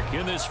 2-minute mark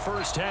in this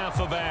first half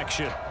of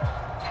action.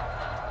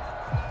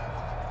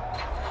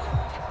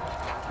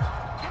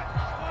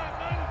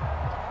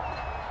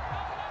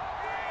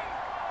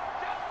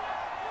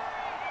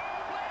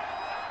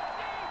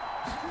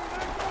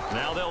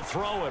 Now they'll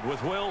throw it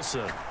with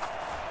Wilson.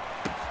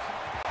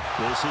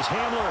 This is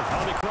Hamler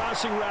on the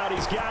crossing route.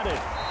 He's got it.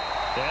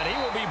 And he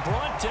will be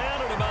brought down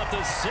at about the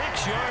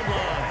 6-yard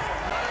line.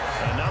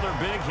 Another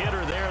big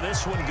hitter there.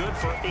 This one good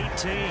for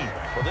 18.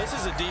 Well, this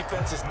is a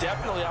defense that's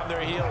definitely on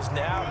their heels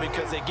now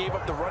because they gave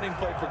up the running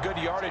play for good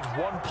yardage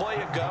one play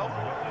ago.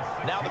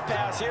 Now the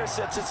pass here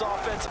sets this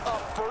offense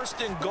up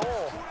first and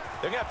goal.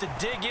 They're going to have to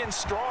dig in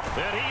strong.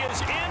 And he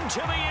is into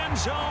the end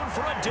zone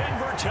for a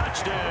Denver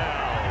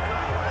touchdown.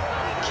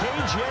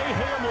 K.J.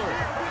 Hamler,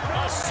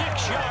 a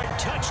 6-yard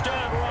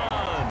touchdown run.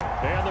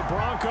 And the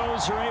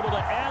Broncos are able to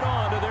add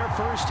on to their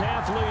first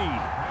half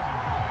lead.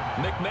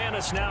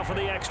 McManus now for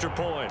the extra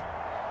point.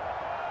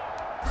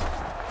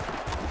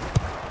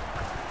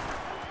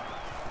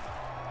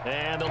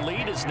 And the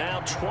lead is now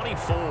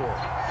 24.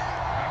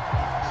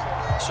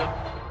 So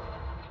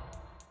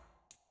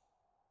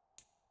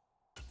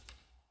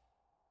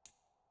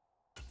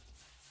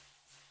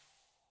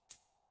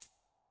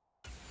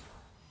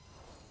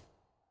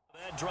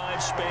that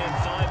drive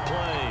spanned 5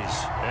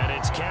 plays, and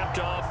it's capped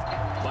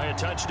off by a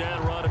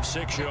touchdown run of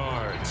 6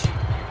 yards.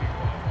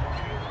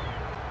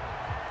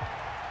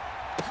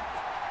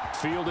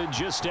 Fielded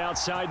just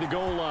outside the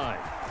goal line.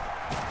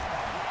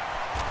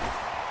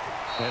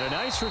 And a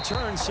nice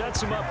return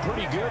sets him up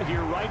pretty good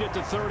here right at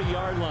the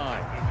 30-yard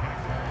line.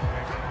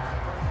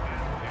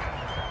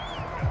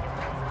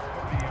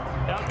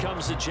 Out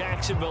comes the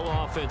Jacksonville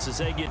offense as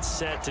they get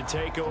set to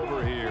take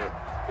over here.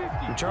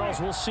 Charles,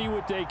 we'll see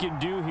what they can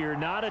do here.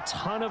 Not a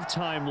ton of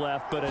time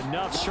left, but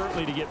enough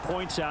certainly to get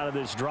points out of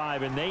this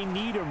drive, and they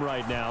need them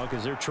right now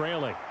because they're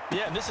trailing.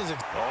 Yeah, and this is a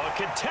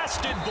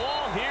contested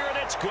ball here, and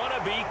it's going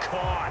to be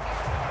caught.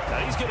 Now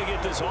he's going to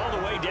get this all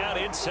the way down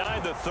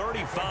inside the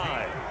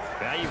 35.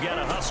 Now you've got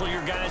to hustle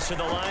your guys to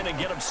the line and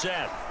get them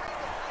set.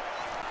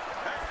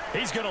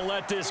 He's going to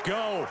let this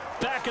go.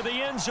 Back of the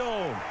end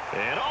zone.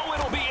 And oh,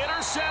 it'll be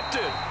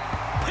intercepted.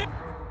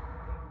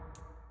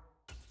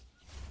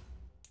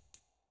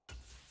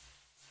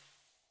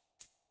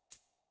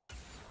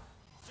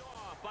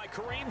 By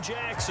Kareem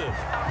Jackson.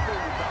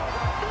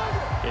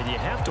 And you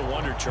have to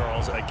wonder,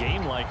 Charles, a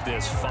game like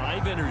this,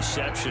 5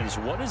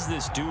 interceptions, what does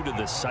this do to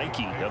the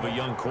psyche of a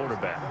young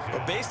quarterback?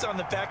 But based on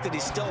the fact that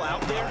he's still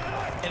out there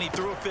and he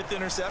threw a 5th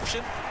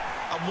interception,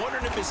 I'm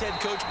wondering if his head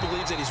coach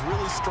believes that he's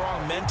really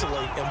strong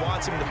mentally and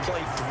wants him to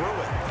play through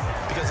it.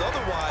 Because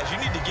otherwise, you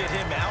need to get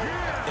him out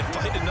and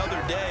fight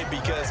another day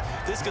because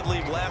this could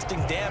leave lasting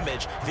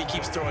damage if he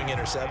keeps throwing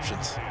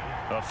interceptions.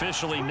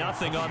 Officially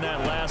nothing on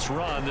that last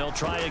run. They'll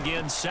try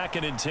again,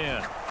 2nd and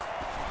 10.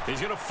 He's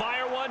going to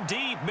fire one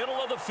deep, middle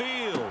of the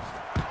field.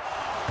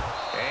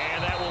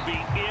 And that will be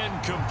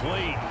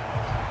incomplete.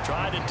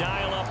 Tried to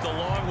dial up the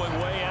long one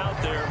way out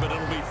there, but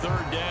it'll be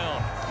 3rd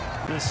down.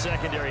 This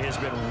secondary has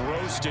been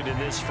roasted in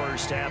this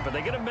first half, but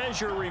they're going to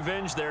measure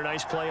revenge there.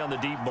 Nice play on the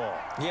deep ball.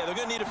 Yeah, they're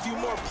going to need a few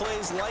more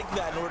plays like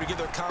that in order to get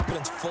their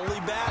confidence fully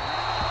back.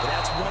 But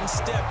that's one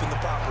step in the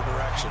proper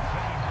direction.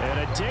 And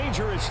a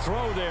dangerous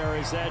throw there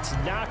as that's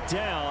knocked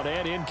down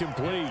and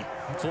incomplete.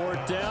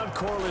 4th down,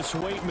 Corliss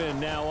Waitman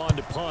now on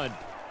to punt.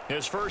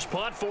 His first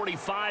punt,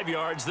 45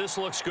 yards. This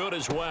looks good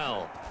as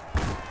well.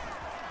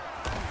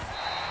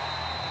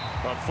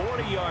 A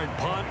 40-yard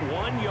punt,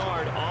 1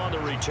 yard on the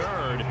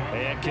return,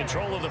 and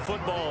control of the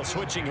football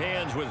switching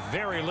hands with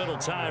very little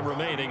time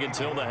remaining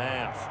until the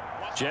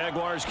half.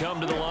 Jaguars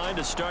come to the line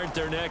to start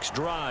their next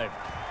drive.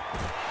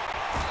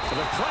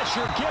 The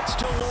pressure gets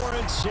to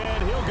Lawrence,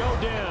 and he'll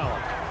go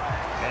down.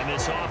 And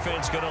this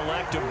offense going to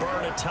elect to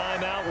burn a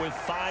timeout with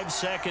 5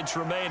 seconds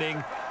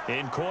remaining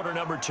in quarter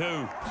number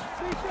 2.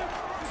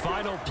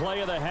 Final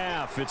play of the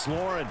half. It's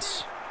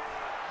Lawrence.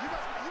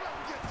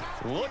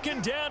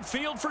 Looking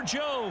downfield for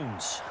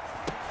Jones.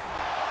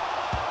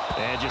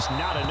 And just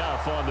not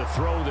enough on the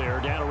throw there.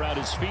 Down around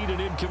his feet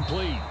and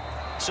incomplete.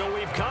 So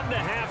we've come to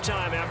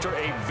halftime after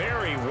a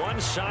very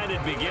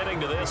one-sided beginning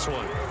to this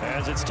one.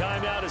 As it's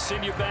time now to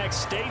send you back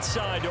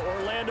stateside to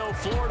Orlando,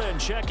 Florida, and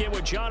check in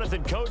with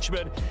Jonathan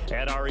Coachman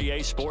at our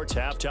EA Sports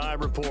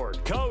Halftime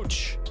Report.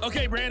 Coach.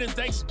 Okay, Brandon,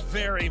 thanks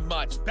very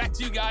much. Back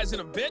to you guys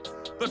in a bit.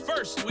 But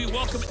first, we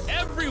welcome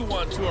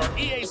everyone to our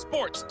EA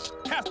Sports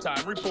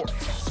Halftime Report.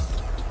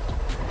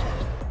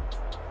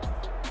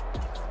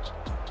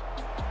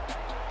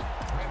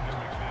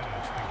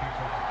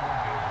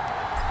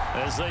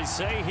 As they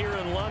say here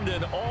in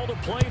London, all to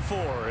play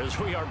for as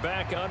we are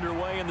back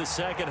underway in the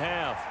second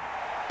half.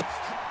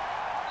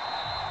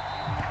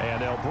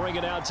 And they'll bring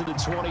it out to the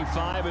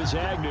 25 as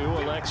Agnew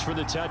elects for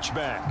the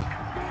touchback.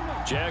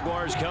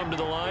 Jaguars come to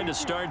the line to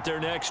start their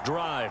next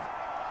drive.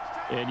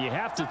 And you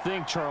have to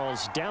think,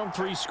 Charles, down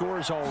 3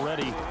 scores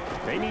already.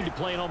 They need to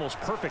play an almost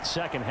perfect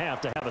second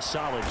half to have a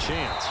solid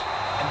chance.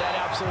 And that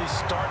absolutely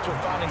starts with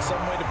finding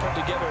some way to put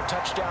together a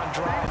touchdown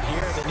drive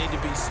here. They need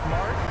to be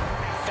smart,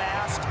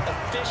 fast,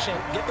 efficient,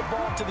 get the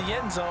ball to the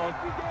end zone,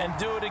 and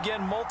do it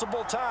again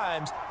multiple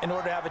times in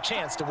order to have a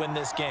chance to win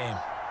this game.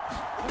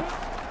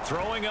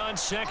 Throwing on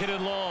 2nd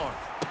and long.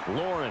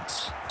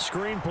 Lawrence,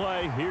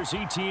 screenplay, here's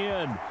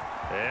Etienne.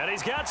 And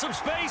he's got some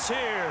space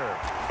here.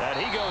 And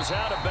he goes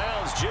out of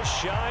bounds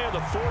just shy of the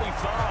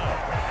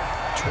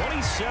 45.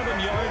 27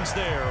 yards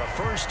there, a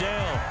first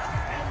down.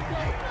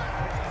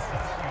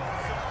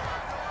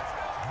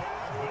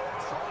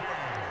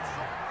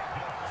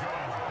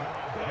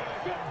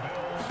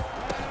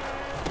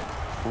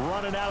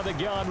 Running out of the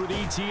gun with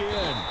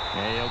Etienne.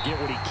 And he'll get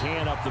what he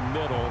can up the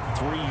middle,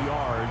 3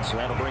 yards.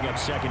 That'll bring up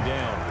 2nd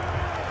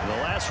down. The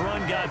last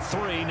run got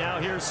 3. Now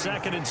here's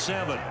 2nd and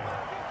 7.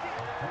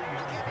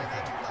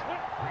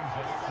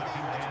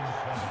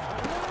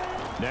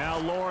 Now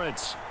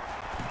Lawrence.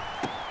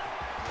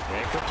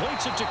 And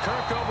completes it to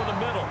Kirk over the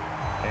middle.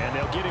 And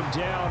they'll get him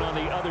down on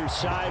the other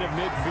side of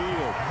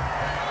midfield.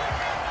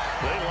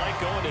 They like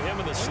going to him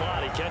in the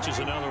slot. He catches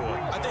another one.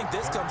 I think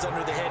this comes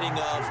under the heading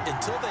of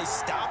until they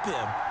stop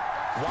him,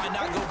 why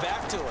not go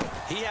back to him?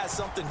 He has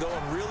something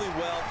going really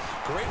well.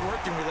 Great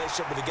working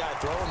relationship with the guy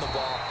throwing the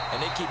ball,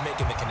 and they keep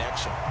making the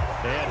connection.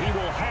 And he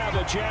will have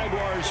a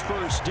Jaguars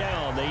first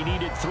down. They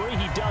needed 3.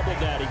 He doubled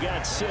that. He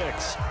got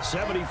 6.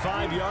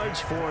 75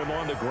 yards for him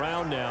on the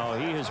ground now.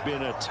 He has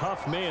been a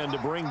tough man to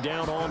bring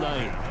down all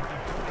night.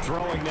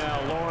 Throwing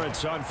now,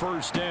 Lawrence on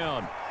first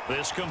down.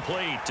 This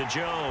complete to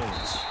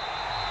Jones.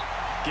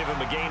 Give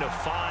him a gain of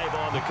 5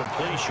 on the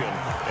completion,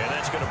 and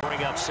that's going to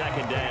bring up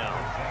 2nd down.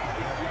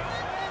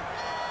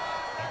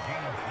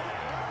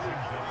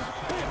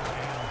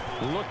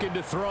 Looking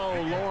to throw,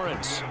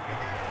 Lawrence.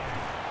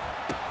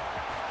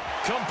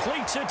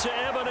 Completes it to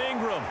Evan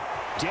Ingram.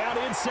 Down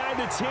inside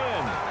the 10.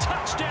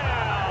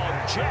 Touchdown,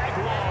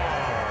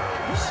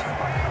 Jaguars.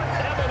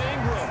 Evan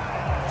Ingram,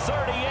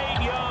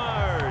 38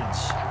 yards.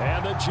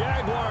 And the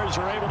Jaguars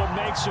are able to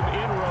make some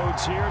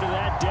inroads here to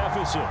that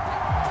deficit.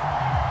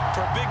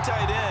 For a big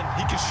tight end,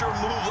 he can sure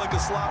move like a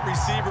slot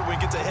receiver when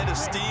he gets a head of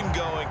steam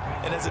going.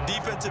 And as a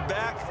defensive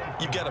back,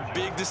 you've got a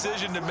big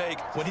decision to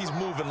make when he's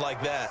moving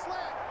like that.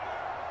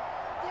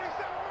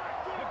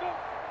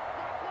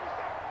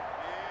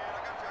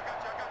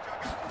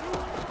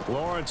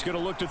 Lawrence going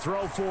to look to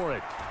throw for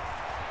it.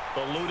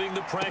 Eluding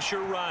the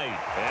pressure right.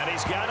 And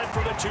he's got it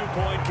for the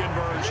 2-point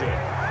conversion.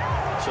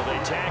 So they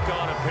tack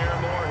on a pair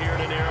more here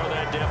to narrow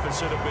that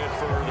deficit a bit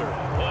further.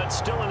 But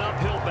still an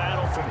uphill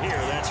battle from here,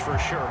 that's for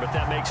sure. But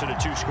that makes it a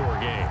 2-score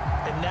game.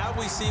 And now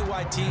we see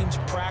why teams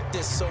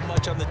practice so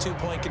much on the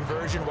 2-point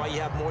conversion, why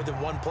you have more than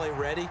one play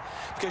ready.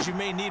 Because you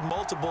may need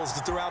multiples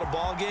to throw out a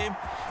ball game.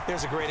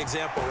 There's a great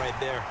example right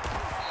there.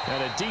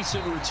 And a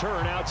decent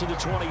return out to the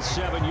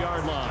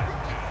 27-yard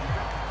line.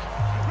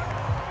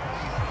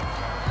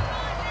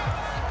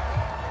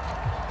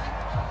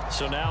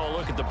 So now a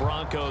look at the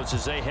Broncos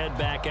as they head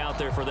back out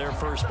there for their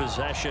first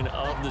possession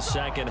of the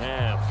second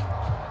half.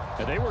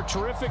 And they were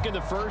terrific in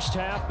the first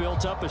half,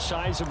 built up a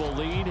sizable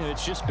lead.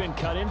 It's just been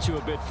cut into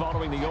a bit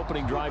following the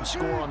opening drive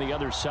score on the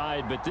other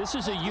side. But this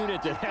is a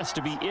unit that has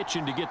to be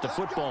itching to get the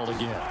football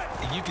again.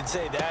 You can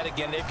say that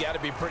again. They've got to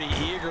be pretty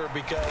eager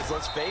because,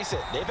 let's face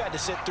it, they've had to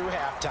sit through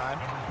halftime,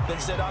 then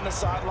sit on the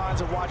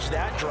sidelines and watch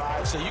that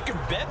drive. So you can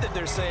bet that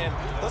they're saying,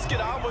 let's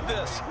get on with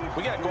this.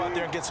 We got to go out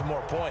there and get some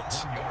more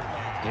points.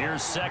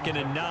 Here's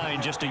 2nd and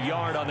 9, just a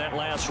yard on that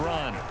last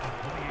run.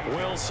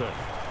 Wilson.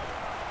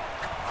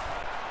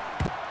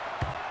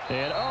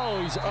 And,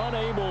 he's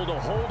unable to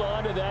hold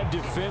on to that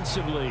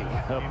defensively.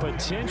 A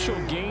potential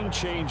game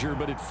changer,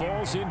 but it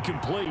falls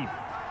incomplete.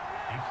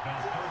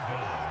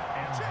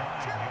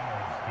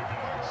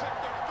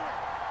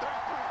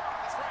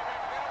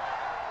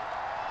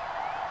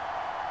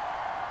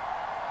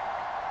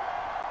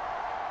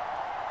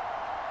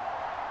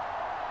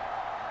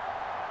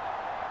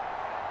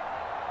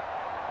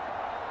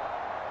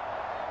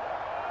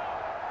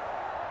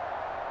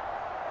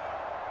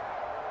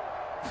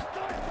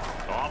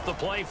 Off the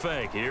play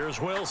fake, here's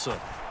Wilson.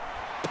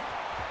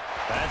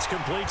 That's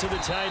complete to the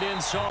tight end,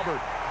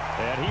 Saubert.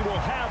 And he will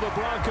have a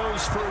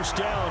Broncos first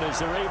down as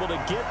they're able to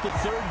get the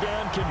third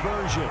down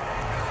conversion.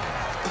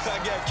 I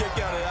got a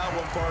kick out of that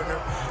one, partner.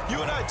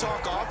 You and I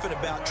talk often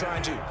about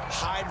trying to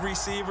hide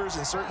receivers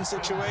in certain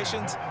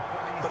situations,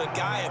 but a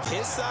guy of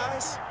his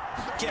size,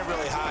 can't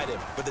really hide him.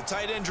 But the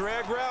tight end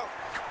drag route,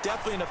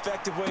 definitely an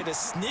effective way to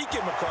sneak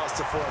him across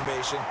the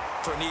formation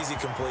for an easy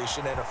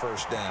completion and a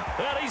first down.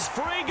 And he's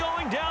free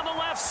going down the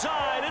left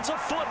side. It's a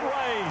foot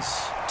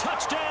race.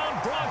 Touchdown,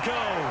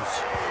 Broncos.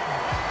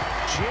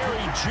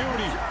 Jerry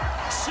Jeudy,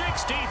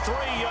 63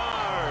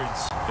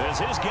 yards. As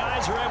his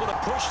guys are able to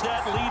push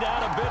that lead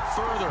out a bit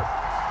further.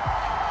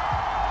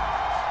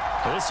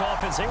 This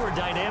offense, they were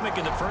dynamic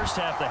in the first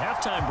half. The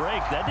halftime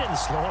break, that didn't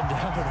slow them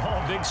down at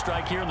all. Big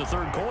strike here in the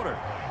third quarter.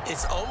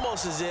 It's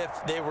almost as if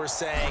they were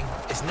saying,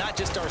 it's not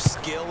just our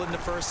skill in the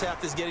first half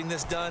that's getting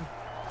this done,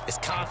 it's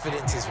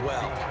confidence as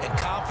well. And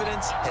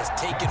confidence has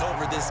taken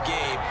over this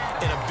game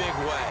in a big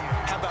way.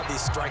 How about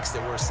these strikes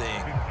that we're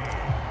seeing?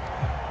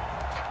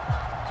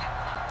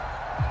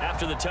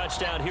 After the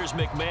touchdown, here's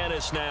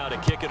McManus now to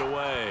kick it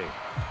away.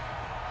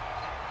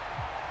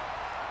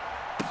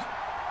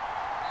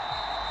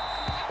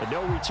 And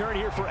no return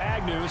here for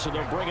Agnew, so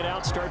they'll bring it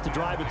out, start the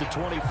drive at the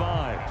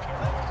 25.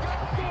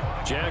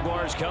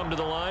 Jaguars come to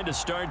the line to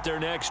start their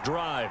next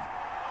drive.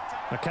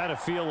 I kind of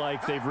feel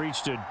like they've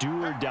reached a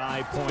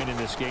do-or-die point in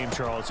this game,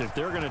 Charles. If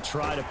they're going to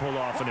try to pull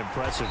off an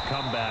impressive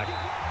comeback,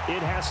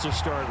 it has to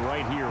start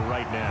right here,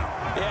 right now.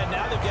 Yeah,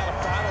 now they've got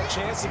a final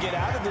chance to get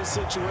out of this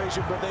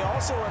situation, but they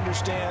also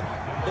understand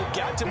they've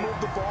got to move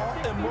the ball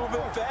and move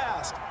it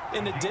fast.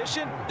 In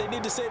addition, they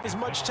need to save as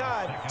much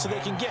time so they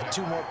can get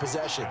 2 more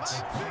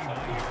possessions.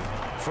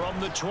 From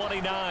the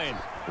 29,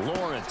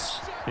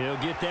 Lawrence. He'll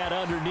get that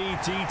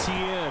underneath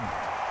Etienne.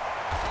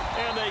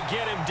 And they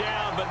get him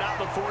down, but not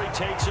before he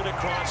takes it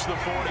across the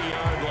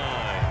 40-yard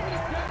line.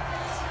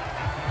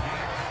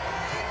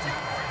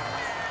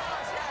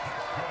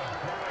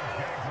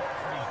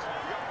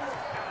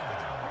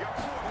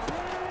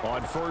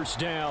 On first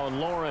down,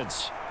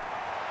 Lawrence.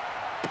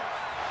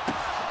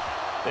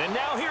 And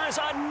now here is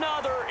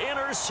another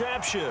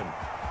interception.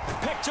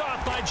 Picked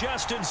off by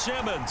Justin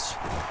Simmons.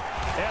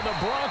 And the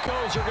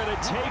Broncos are going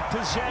to take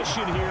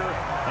possession here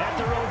at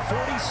their own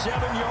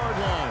 47-yard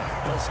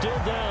line. They'll still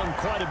down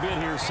quite a bit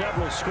here,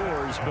 several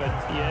scores, but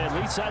yeah,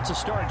 at least that's a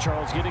start,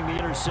 Charles, getting the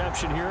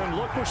interception here. And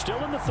look, we're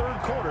still in the third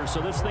quarter, so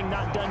this thing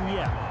not done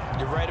yet.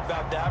 You're right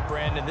about that,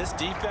 Brandon. This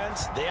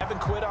defense, they haven't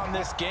quit on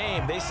this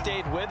game. They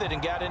stayed with it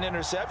and got an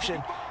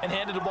interception and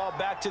handed the ball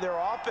back to their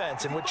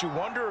offense. And what you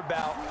wonder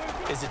about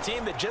is the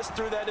team that just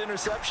threw that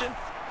interception,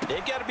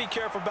 they've got to be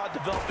careful about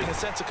developing a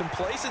sense of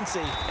complacency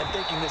and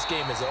thinking this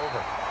game is over.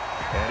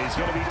 And he's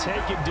going to be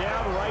taken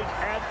down right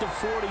at the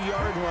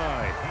 40-yard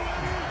line.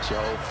 So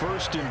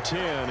first and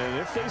 10, and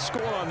if they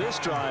score on this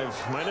drive,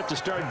 might have to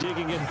start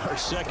digging in our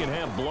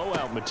second-half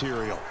blowout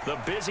material. The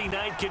busy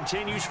night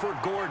continues for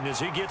Gordon as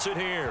he gets it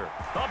here.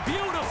 A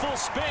beautiful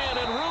spin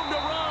and room to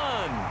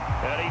run.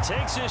 And he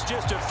takes this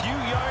just a few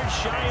yards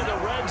shy of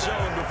the red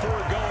zone before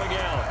going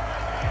out.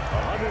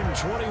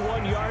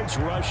 121 yards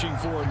rushing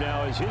for him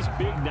now as his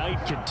big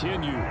night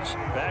continues.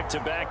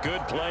 Back-to-back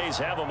good plays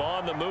have him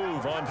on the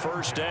move on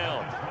first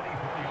down.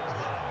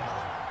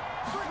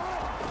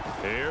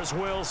 Here's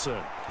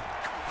Wilson.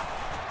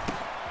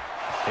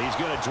 He's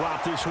going to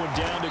drop this one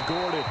down to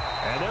Gordon.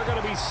 And they're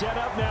going to be set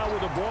up now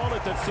with the ball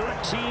at the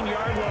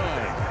 13-yard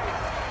line.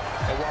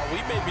 And while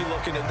we may be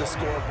looking at the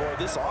scoreboard,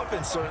 this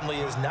offense certainly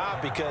is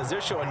not, because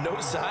they're showing no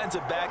signs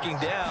of backing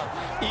down,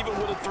 even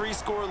with a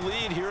 3-score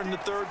lead here in the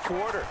third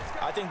quarter.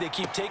 I think they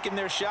keep taking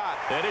their shot.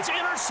 And it's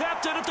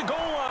intercepted at the goal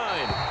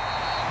line.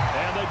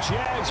 And the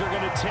Jags are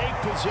going to take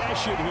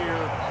possession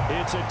here.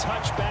 It's a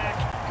touchback,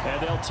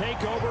 and they'll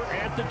take over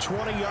at the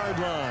 20-yard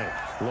line.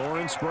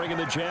 Lawrence bringing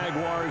the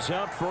Jaguars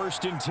up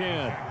first and 10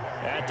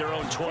 at their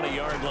own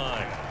 20-yard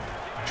line.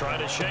 Trying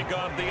to shake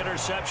off the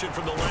interception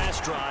from the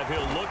last drive.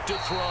 He'll look to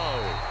throw.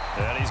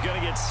 And he's going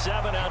to get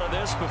 7 out of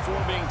this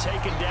before being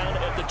taken down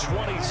at the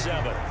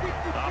 27.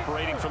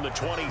 Operating from the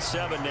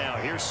 27 now.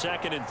 Here's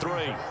 2nd and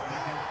 3.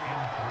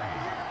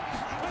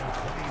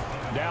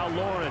 Now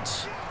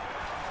Lawrence.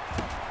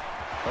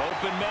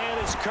 Open man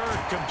is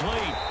Kirk,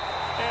 complete.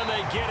 And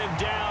they get him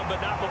down, but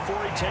not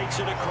before he takes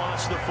it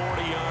across the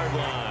 40-yard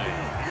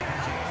line.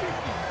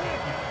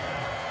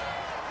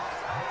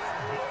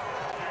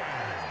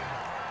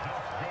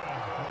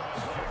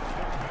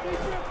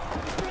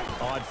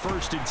 On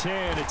first and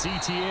 10, it's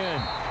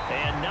Etienne.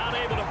 And not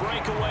able to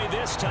break away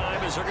this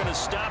time as they're going to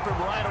stop him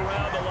right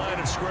around the line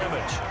of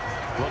scrimmage.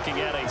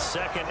 Looking at a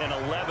 2nd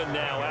and 11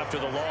 now after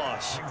the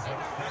loss.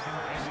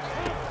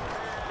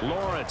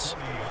 Lawrence.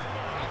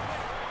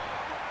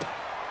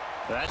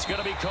 That's going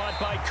to be caught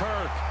by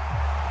Kirk.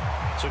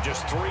 So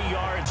just 3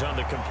 yards on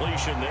the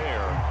completion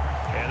there.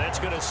 And that's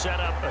going to set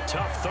up a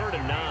tough 3rd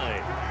and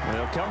 9.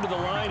 They'll come to the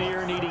line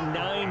here needing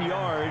 9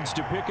 yards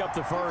to pick up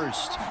the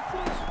first.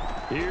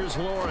 Here's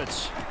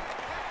Lawrence.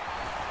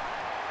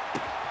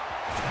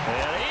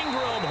 And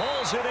Ingram holds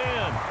drills it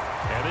in.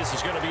 And this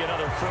is going to be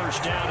another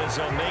first down as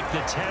they'll make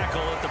the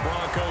tackle at the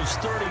Broncos'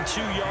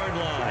 32-yard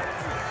line.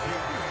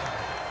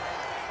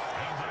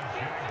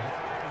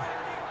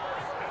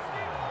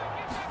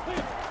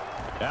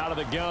 Out of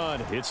the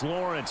gun, it's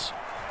Lawrence.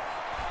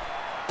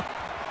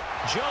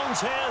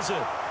 Jones has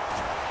it.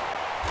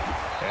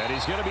 And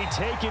he's going to be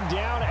taken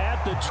down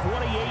at the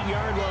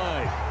 28-yard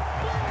line.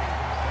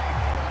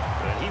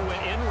 And he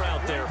went in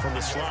route there from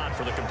the slot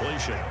for the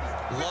completion.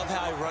 Love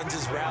how he runs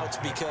his routes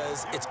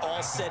because it's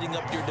all setting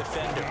up your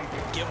defender.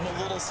 Give him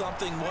a little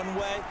something one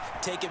way,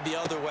 take it the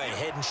other way.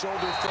 Head and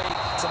shoulder fake.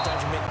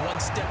 Sometimes you make one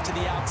step to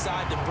the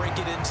outside, then break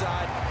it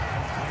inside.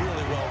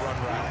 Really well-run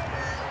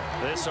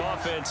route. This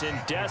offense in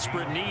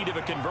desperate need of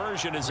a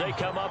conversion as they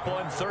come up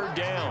on third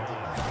down.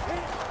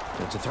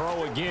 And to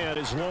throw again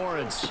is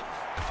Lawrence.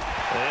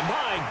 And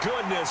my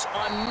goodness,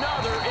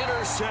 another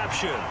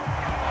interception.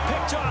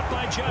 Picked off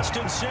by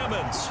Justin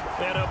Simmons.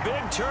 And a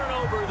big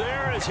turnover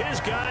there as his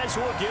guys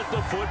will get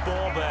the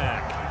football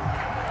back.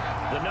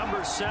 The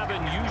number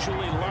 7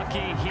 usually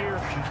lucky here.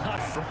 Not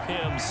for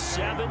him.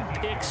 7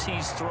 picks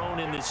he's thrown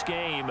in this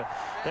game.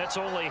 That's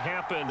only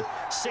happened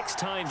 6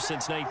 times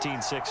since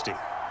 1960.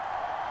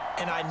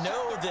 And I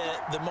know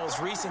that the most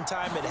recent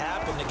time it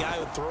happened, the guy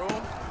who threw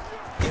him,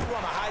 he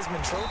won a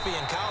Heisman Trophy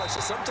in college. So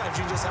sometimes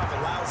you just have a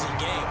lousy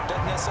game.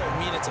 Doesn't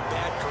necessarily mean it's a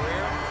bad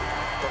career.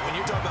 But when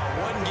you're talking about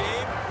one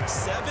game,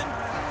 7,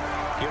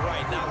 you're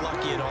right, not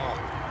lucky at all.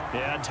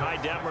 Yeah, Ty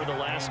Detmer the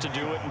last to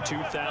do it in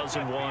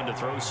 2001 to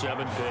throw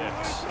 7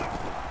 picks.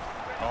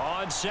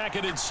 On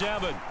 2nd and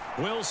 7,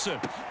 Wilson.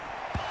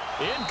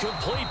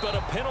 Incomplete, but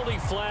a penalty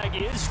flag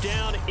is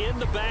down in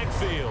the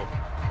backfield.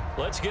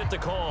 Let's get the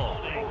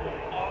call.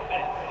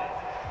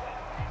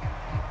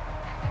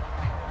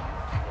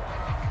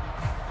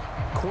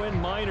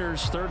 Quinn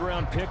Miners,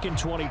 3rd-round pick in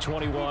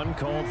 2021,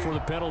 called for the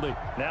penalty.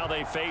 Now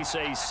they face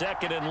a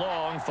 2nd and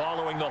long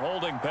following the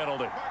holding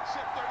penalty.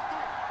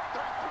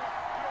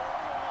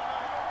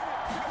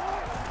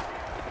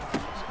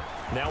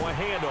 Now a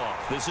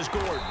handoff. This is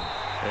Gordon.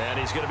 And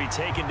he's going to be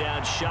taken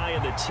down shy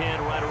of the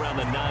 10, right around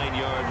the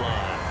 9-yard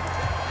line.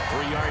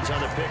 3 yards on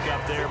the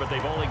pickup there, but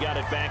they've only got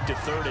it back to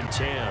 3rd and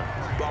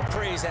 10. Well,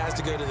 praise has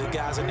to go to the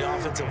guys on the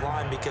offensive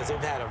line because they've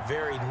had a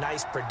very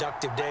nice,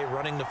 productive day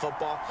running the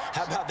football.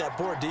 How about that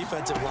poor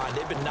defensive line?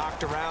 They've been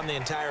knocked around the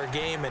entire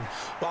game, and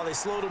while they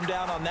slowed them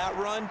down on that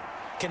run,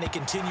 can they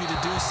continue to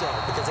do so?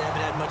 Because they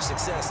haven't had much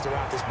success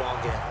throughout this ball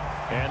game.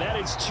 And that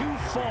is too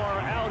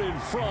far out in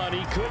front.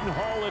 He couldn't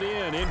haul it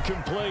in.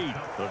 Incomplete.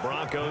 The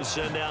Broncos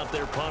send out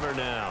their punter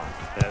now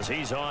as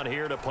he's on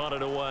here to punt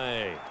it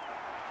away.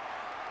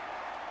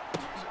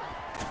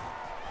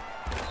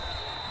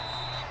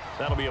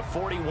 That'll be a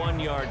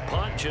 41-yard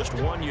punt, just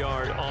 1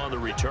 yard on the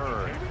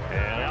return.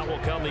 And out will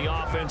come the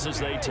offense as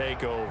they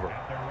take over.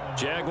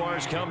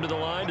 Jaguars come to the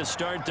line to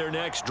start their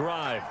next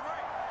drive.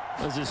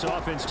 As this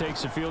offense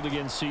takes the field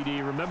against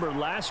CD, remember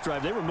last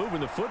drive they were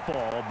moving the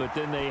football, but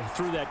then they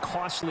threw that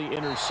costly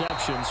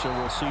interception, so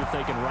we'll see if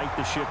they can right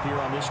the ship here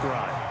on this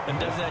drive. And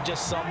doesn't that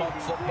just sum up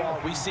football?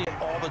 We see it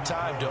all the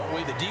time, don't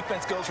we? The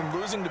defense goes from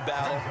losing the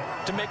battle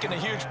to making a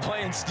huge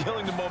play and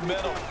stealing the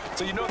momentum.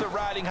 So you know they're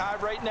riding high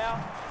right now,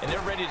 and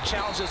they're ready to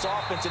challenge this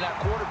offense and that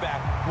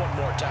quarterback one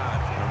more time.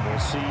 And we'll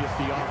see if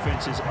the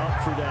offense is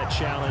up for that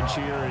challenge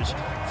here as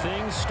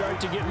things start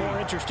to get more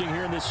interesting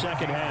here in this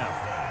second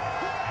half.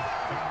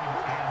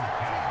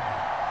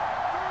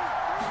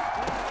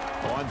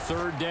 On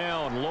 3rd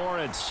down,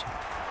 Lawrence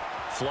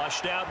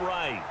flushed out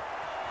right.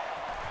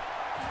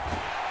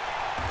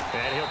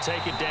 And he'll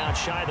take it down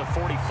shy of the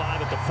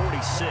 45 at the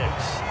 46.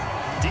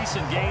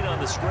 Decent gain on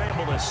the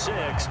scramble to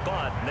 6,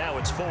 but now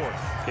it's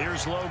 4th.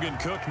 Here's Logan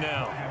Cook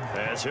now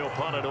as he'll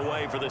punt it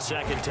away for the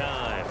 2nd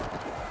time.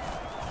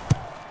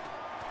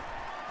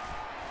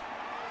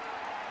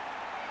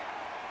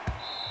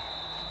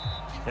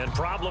 And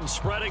problems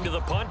spreading to the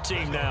punt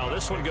team now.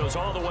 This one goes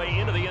all the way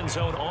into the end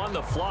zone on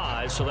the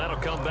fly, so that'll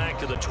come back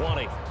to the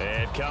 20.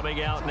 And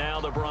coming out now,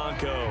 the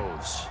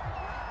Broncos.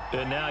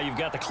 And now you've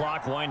got the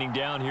clock winding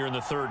down here in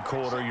the 3rd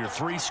quarter. Your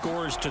 3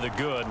 scores to the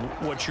good.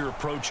 What's your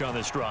approach on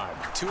this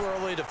drive? Too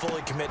early to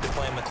fully commit to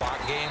playing the clock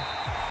game.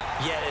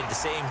 Yet at the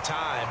same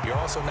time, you're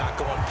also not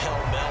going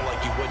pell-mell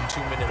like you would in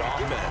 2-minute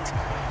offense.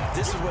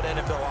 This is what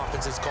NFL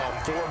offenses call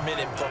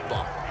 4-minute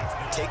football.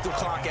 Take the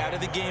clock out of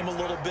the game a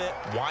little bit,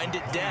 wind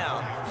it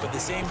down, but at the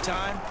same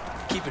time,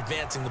 keep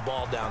advancing the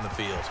ball down the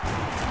field.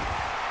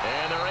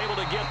 And they're able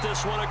to get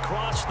this one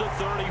across the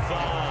 35.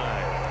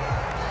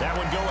 That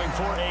one going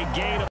for a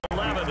gain of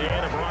 11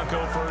 and a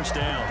Bronco first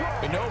down.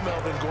 We know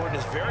Melvin Gordon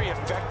is very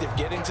effective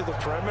getting to the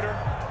perimeter,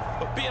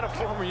 but being a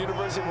former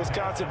University of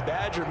Wisconsin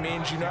Badger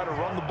means you know how to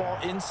run the ball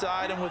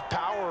inside and with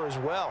power as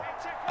well.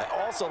 I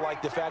also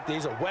like the fact that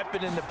he's a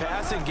weapon in the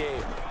passing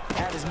game.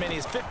 Had as many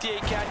as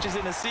 58 catches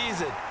in a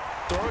season.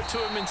 Throw it to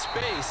him in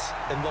space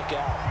and look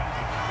out.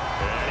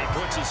 And he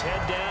puts his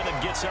head down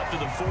and gets up to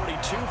the 42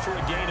 for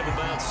a gain of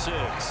about 6.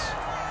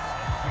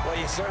 Well,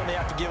 you certainly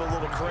have to give a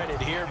little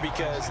credit here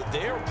because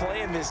they're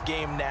playing this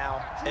game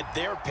now at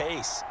their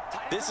pace.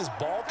 This is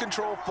ball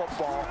control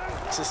football,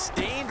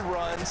 sustained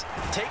runs,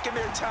 taking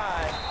their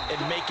time and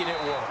making it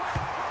work.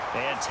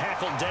 And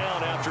tackled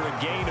down after a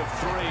gain of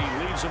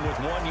 3. Leaves them with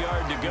 1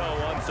 yard to go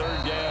on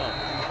 3rd down.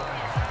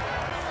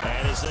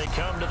 And as they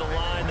come to the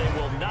line, they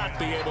will not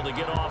be able to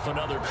get off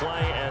another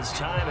play as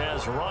time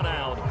has run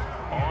out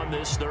on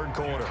this 3rd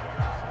quarter.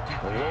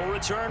 We'll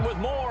return with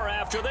more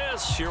after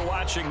this. You're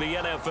watching the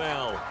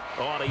NFL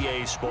on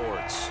EA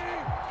Sports.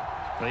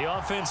 The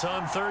offense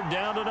on 3rd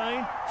down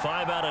tonight,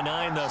 5 out of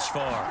 9 thus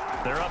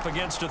far. They're up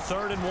against a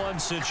 3rd and 1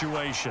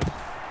 situation.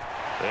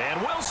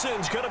 And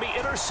Wilson's going to be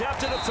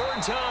intercepted a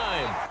 3rd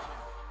time.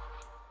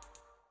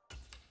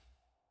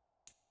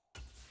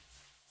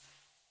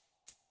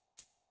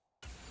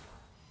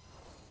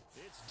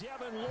 It's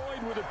Devin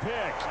Lloyd with a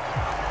pick.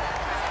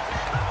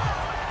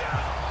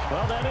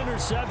 Well, that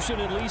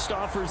interception at least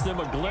offers them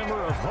a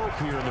glimmer of hope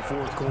here in the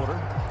 4th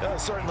quarter. It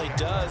certainly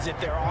does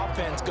if their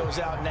offense goes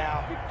out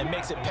now and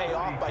makes it pay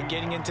off by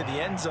getting into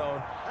the end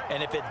zone.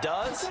 And if it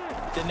does,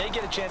 then they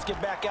get a chance to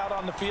get back out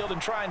on the field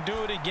and try and do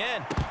it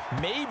again.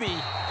 Maybe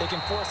they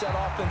can force that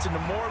offense into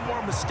more and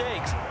more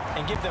mistakes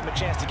and give them a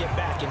chance to get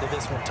back into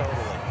this one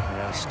totally.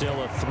 Yeah,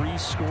 still a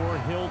 3-score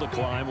hill to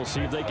climb. We'll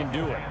see if they can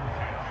do it.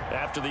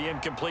 After the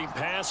incomplete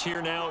pass,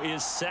 here now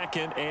is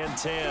 2nd and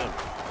 10.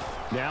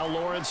 Now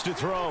Lawrence to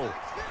throw.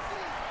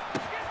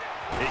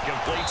 He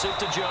completes it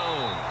to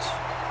Jones.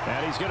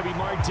 And he's going to be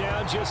marked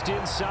down just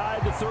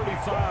inside the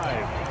 35.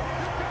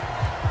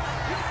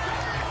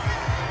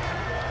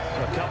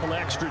 A couple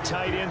extra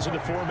tight ends in the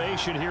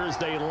formation here as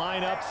they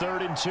line up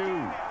 3rd and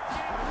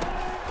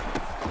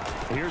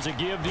 2. Here's a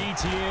give to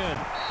Etienne.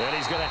 And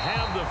he's going to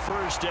have the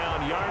 1st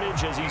down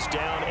yardage as he's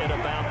down at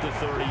about the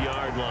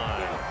 30-yard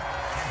line.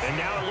 And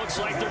now it looks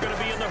like they're going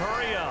to be in the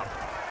hurry-up.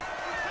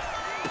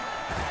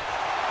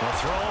 A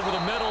throw over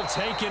the middle,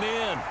 taken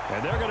in.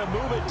 And they're going to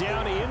move it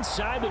down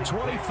inside the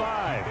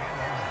 25.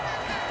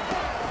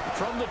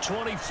 From the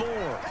 24,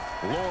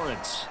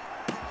 Lawrence.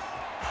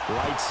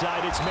 Right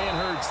side, it's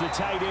Manhertz, the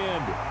tight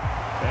end.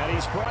 And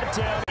he's brought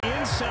down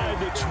inside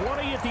the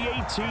 20 at the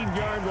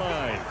 18-yard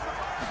line.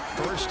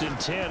 1st and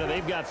 10, and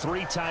they've got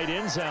 3 tight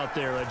ends out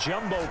there. A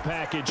jumbo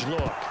package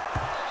look.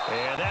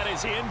 And that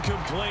is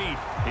incomplete.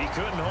 He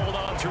couldn't hold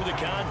on through the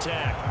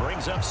contact.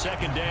 Brings up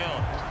 2nd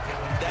down.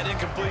 That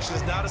incompletion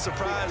is not a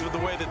surprise with the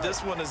way that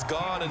this one has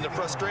gone, and the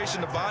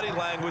frustration, the body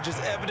language is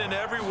evident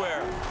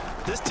everywhere.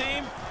 This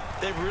team,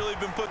 they've really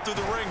been put through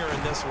the ringer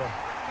in this one.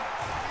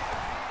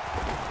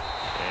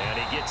 And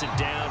he gets it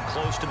down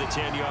close to the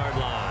 10-yard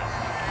line.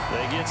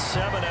 They get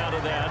 7 out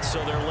of that,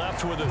 so they're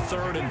left with a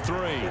 3rd and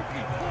 3.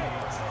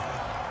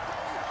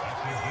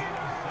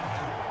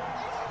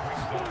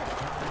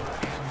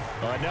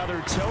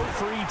 Another toe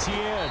for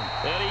Etienne.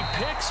 And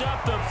he picks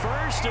up the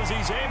 1st as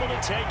he's able to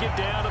take it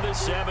down to the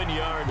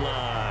 7-yard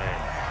line.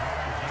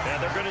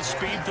 And they're going to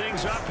speed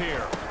things up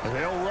here.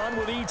 They'll run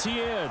with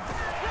Etienne.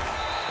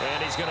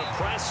 And he's going to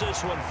press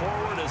this one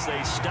forward as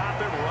they stop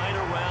him right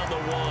around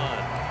the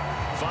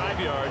 1. 5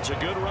 yards, a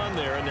good run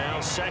there, and now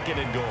 2nd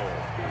and goal.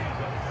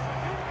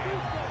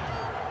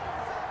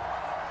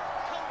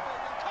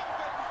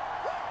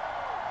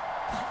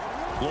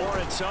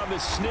 Lawrence on the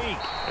sneak.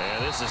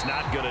 And this is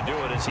not going to do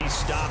it as he's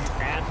stopped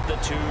at the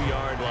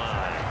 2-yard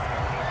line.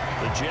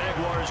 The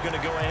Jaguars going to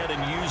go ahead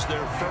and use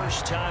their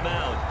 1st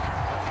timeout.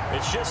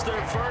 It's just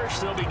their 1st.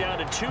 They'll be down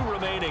to 2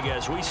 remaining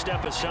as we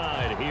step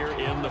aside here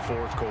in the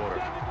 4th quarter.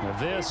 Now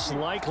this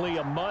likely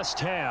a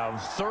must-have.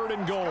 3rd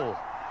and goal.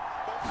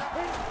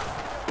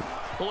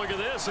 Look at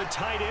this, a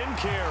tight end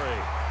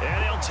carry.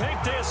 And he'll take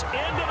this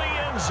into the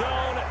end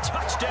zone.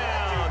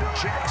 Touchdown,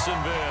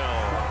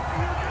 Jacksonville.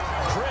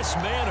 Chris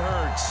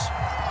Manhertz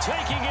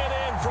taking it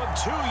in from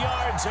 2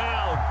 yards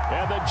out.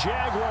 And the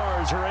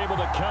Jaguars are able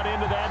to cut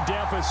into that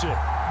deficit.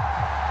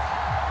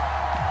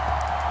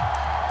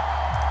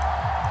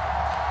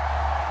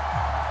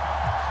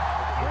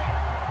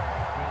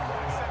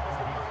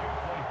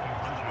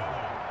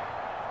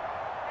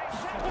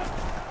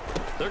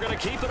 They're going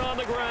to keep it on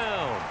the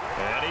ground.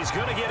 And he's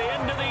going to get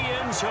into the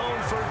end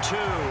zone for 2.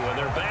 And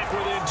they're back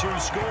within 2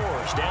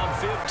 scores. Down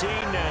 15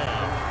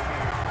 now.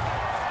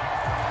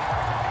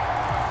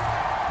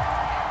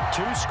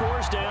 2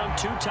 scores down,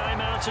 2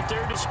 timeouts at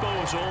their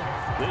disposal.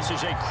 This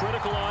is a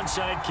critical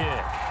onside kick.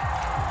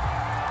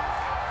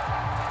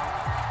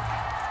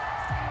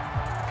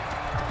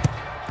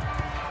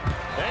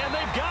 And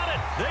they've got it.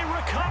 They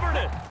recovered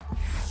it.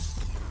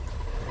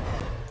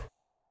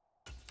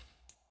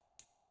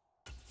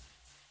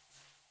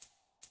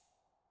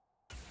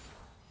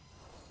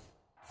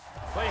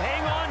 But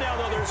hang on now,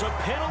 though. There's a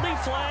penalty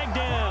flag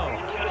down.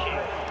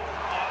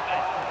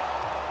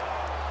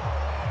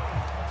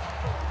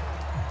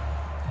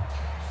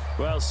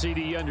 Well,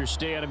 CD, you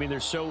understand. I mean,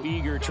 they're so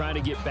eager trying to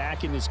get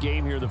back in this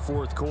game here in the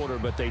 4th quarter,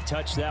 but they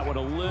touched that one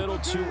a little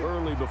too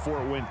early before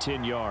it went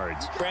 10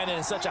 yards. Brandon,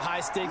 in such a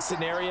high-stakes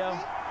scenario,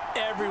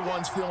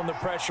 everyone's feeling the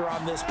pressure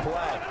on this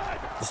play.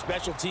 The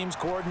special teams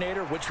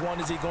coordinator, which one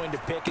is he going to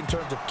pick in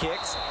terms of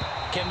kicks?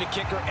 Can the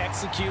kicker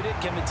execute it?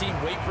 Can the team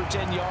wait for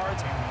 10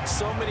 yards?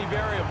 So many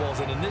variables,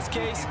 and in this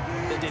case,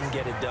 they didn't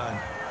get it done.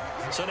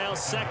 So now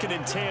 2nd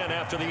and 10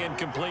 after the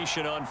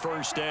incompletion on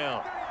 1st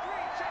down.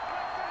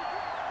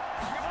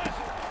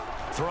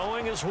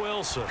 Throwing is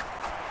Wilson.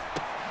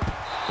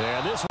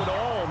 And this one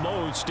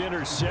almost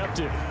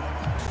intercepted.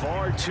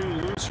 Far too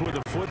loose with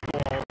the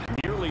football.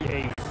 Nearly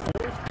a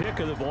 4th pick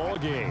of the ball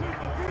game.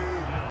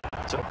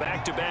 So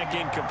back-to-back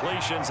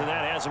incompletions, and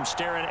that has him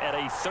staring at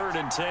a 3rd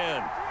and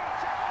 10.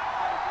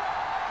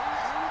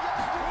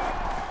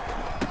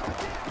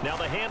 Now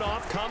the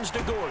handoff comes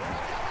to Gordon.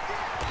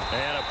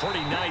 And a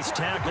pretty nice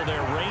tackle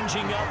there,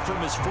 ranging up from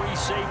his free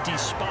safety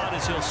spot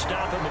as he'll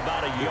stop him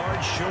about a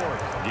yard short.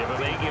 Give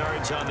him 8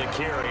 yards on the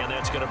carry, and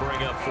that's going to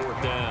bring up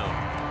 4th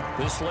down.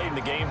 This late in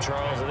the game,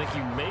 Charles, I think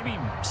you maybe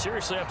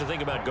seriously have to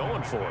think about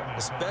going for it.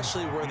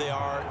 Especially where they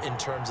are in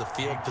terms of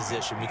field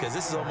position, because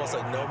this is almost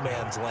like no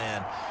man's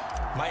land.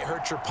 Might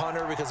hurt your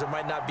punter because there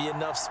might not be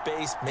enough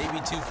space, maybe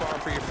too far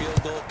for your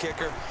field goal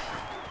kicker.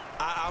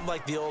 I'm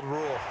like the old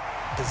rule.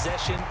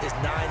 Possession is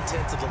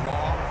 9/10 of the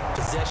law.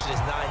 Possession is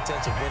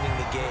 9/10 of winning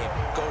the game.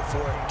 Go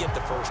for it, get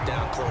the 1st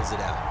down, close it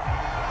out.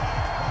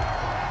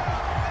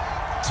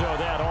 So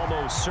that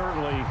almost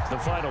certainly the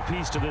final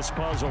piece to this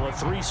puzzle, a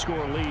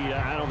 3-score lead.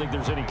 I don't think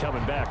there's any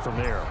coming back from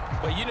there.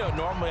 Well, you know,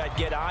 normally I'd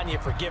get on you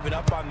for giving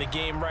up on the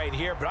game right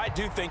here, but I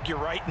do think you're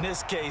right in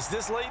this case.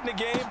 This late in the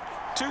game,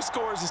 2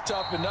 scores is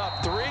tough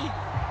enough. 3,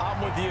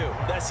 I'm with you.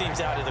 That seems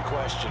out of the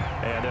question.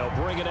 And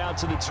they'll bring it out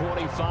to the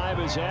 25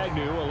 as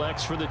Agnew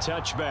elects for the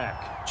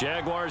touchback.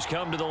 Jaguars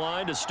come to the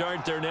line to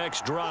start their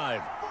next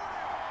drive.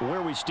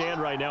 Where we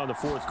stand right now in the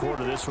 4th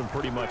quarter, this one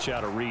pretty much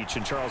out of reach.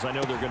 And, Charles, I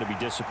know they're going to be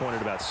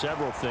disappointed about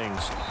several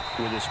things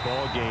with this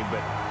ball game,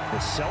 but the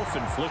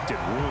self-inflicted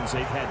wounds,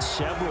 they've had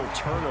several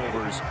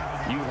turnovers.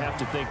 You have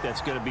to think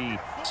that's going to be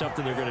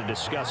something they're going to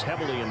discuss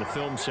heavily in the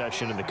film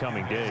session in the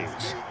coming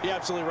days. You're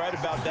absolutely right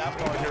about that,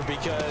 partner,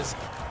 because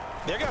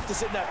they're going to have to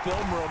sit in that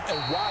film room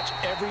and watch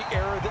every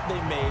error that they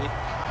made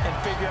and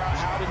figure out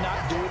how to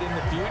not do it in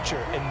the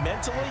future. And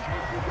mentally,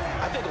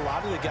 I think a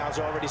lot of the guys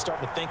are already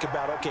starting to think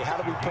about, okay, how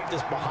do we put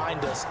this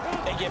behind us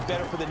and get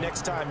better for the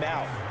next time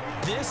out?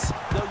 This,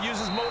 they'll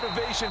use as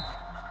motivation.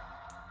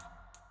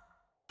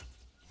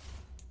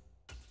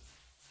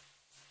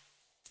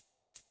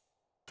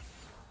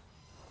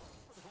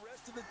 For the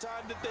rest of the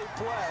time that they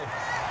play,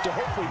 to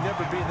hopefully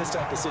never be in this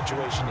type of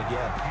situation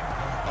again.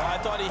 I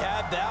thought he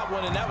had that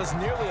one, and that was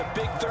nearly a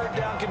big 3rd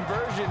down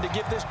conversion to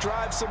give this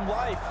drive some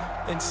life.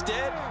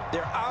 Instead,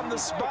 they're on the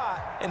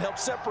spot and help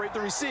separate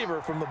the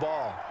receiver from the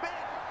ball.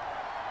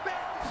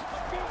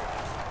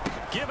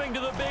 Giving to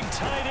the big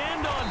tight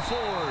end on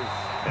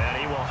 4th. And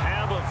he will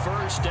have a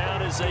 1st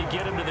down as they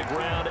get him to the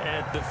ground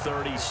at the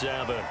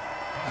 37.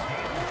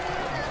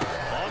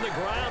 On the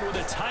ground with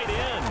a tight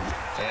end.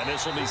 And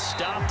this will be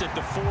stopped at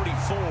the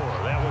 44.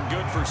 That one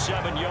good for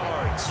 7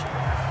 yards.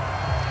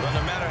 Well,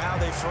 no matter how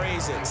they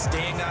phrase it,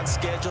 staying on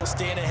schedule,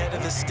 staying ahead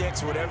of the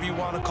sticks, whatever you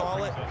want to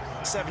call it,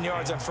 7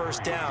 yards on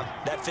 1st down,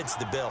 that fits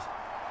the bill.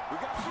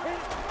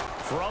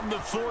 From the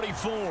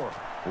 44,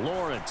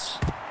 Lawrence.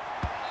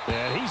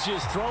 And he's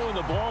just throwing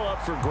the ball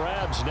up for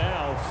grabs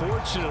now.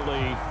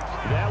 Fortunately,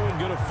 that one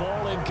going to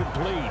fall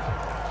incomplete.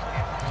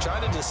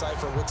 Trying to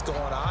decipher what's going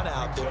on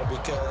out there,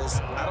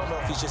 because I don't know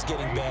if he's just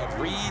getting bad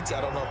reads.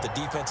 I don't know if the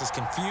defense is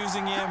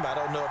confusing him. I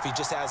don't know if he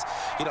just has,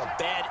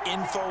 bad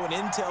info and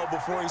intel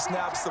before he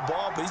snaps the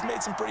ball, but he's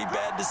made some pretty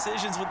bad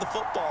decisions with the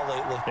football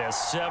lately. Yeah,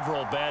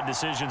 several bad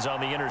decisions on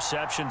the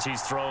interceptions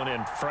he's thrown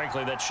in.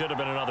 Frankly, that should have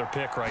been another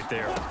pick right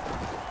there.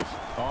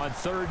 On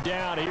 3rd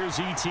down, here's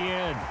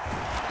Etienne.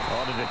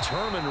 On a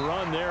determined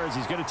run there as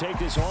he's going to take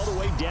this all the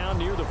way down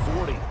near the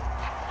 40.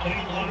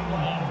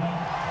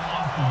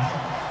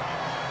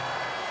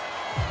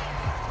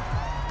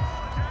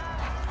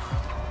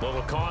 A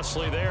little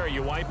costly there.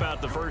 You wipe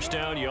out the 1st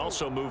down. You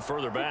also move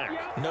further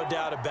back. No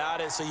doubt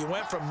about it. So you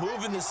went from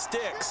moving the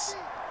sticks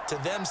to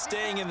them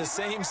staying in the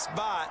same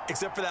spot,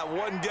 except for that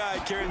one guy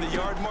carrying the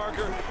yard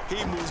marker.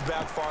 He moves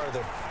back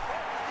farther.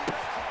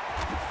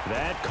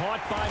 That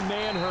caught by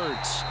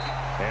Manhertz.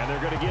 And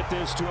they're going to get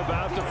this to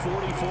about the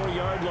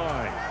 44-yard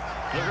line.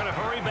 They're going to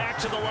hurry back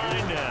to the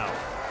line now.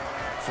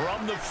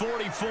 From the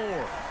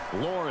 44,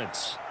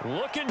 Lawrence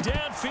looking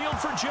downfield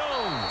for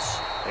Jones.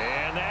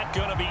 And that's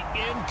going to be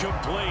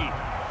incomplete.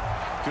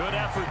 Good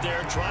effort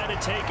there, trying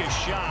to take a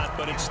shot,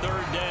 but it's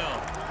 3rd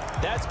down.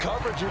 That's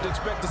coverage you'd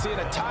expect to see in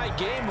a tie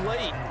game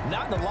late.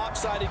 Not in a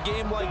lopsided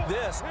game like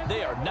this.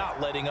 They are not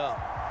letting up.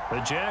 The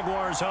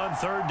Jaguars on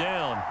 3rd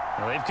down.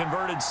 They've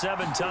converted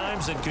 7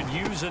 times and could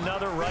use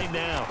another right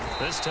now.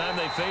 This time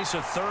they face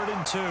a 3rd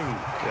and 2.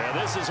 Yeah,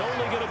 this is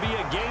only going to be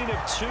a gain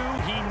of 2.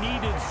 He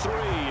needed 3.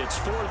 It's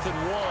 4th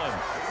and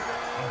 1.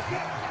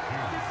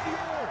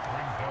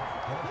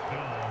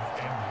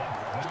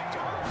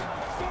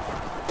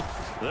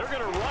 They're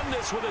going to run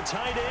this with a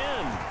tight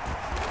end.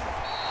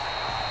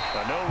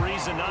 No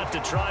reason not to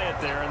try it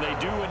there, and they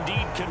do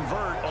indeed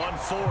convert on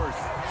fourth.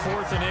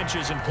 4th and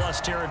inches in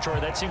plus territory.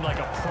 That seemed like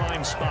a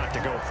prime spot to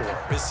go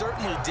for. It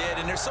certainly did,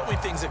 and there's so many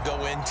things that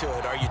go into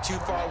it. Are you too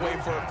far away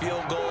for a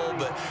field goal,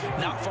 but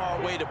not far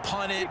away to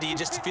punt it? Do you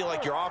just feel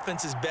like your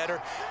offense is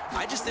better?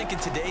 I just think in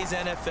today's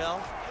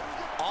NFL,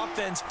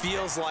 offense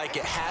feels like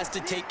it has to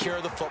take care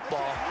of the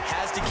football,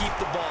 has to keep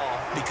the ball,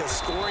 because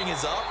scoring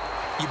is up.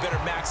 You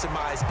better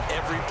maximize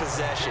every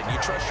possession. You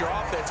trust your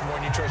offense more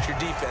than you trust your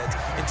defense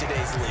in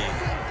today's league.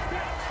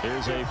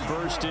 Here's a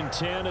 1st and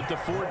 10 at the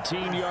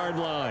 14-yard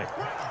line.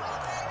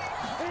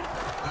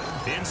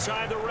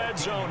 Inside the red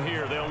zone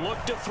here. They'll look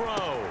to throw.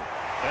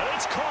 And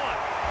it's caught.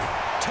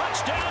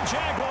 Touchdown,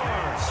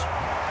 Jaguars.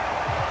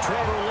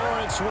 Trevor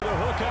Lawrence with a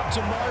hook up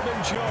to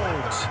Marvin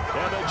Jones.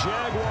 And the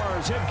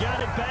Jaguars have got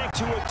it back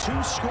to a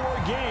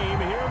 2-score game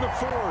here in the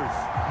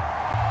 4th.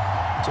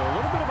 So a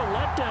little bit of a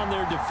letdown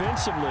there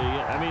defensively.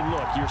 I mean,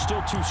 look, you're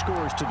still 2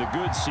 scores to the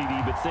good,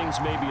 CD, but things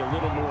may be a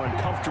little more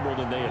uncomfortable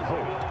than they had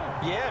hoped.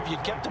 Yeah, if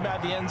you'd kept them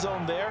out of the end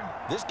zone there,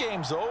 this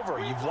game's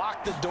over. You've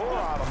locked the door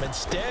on them.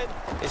 Instead,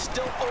 it's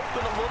still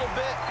open a little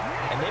bit,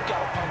 and they've got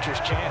a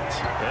puncher's chance.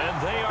 And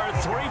they are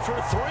 3 for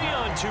 3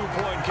 on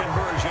 2-point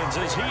conversions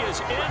as he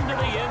is into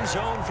the end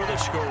zone for the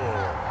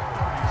score.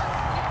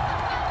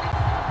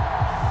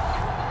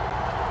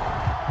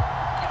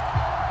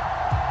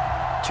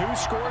 Two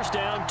scores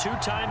down, 2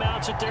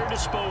 timeouts at their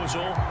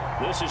disposal.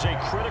 This is a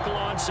critical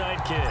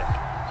onside kick.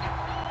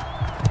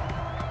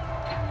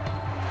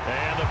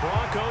 And the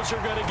Broncos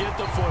are going to get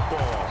the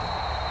football.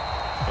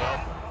 Well,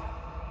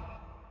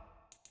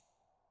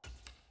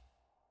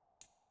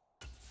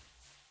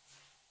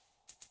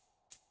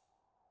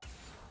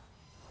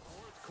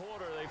 fourth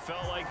quarter, they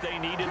felt like they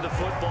needed the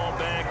football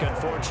back.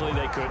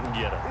 Unfortunately, they couldn't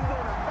get it.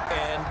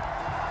 And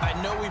I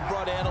know we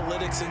brought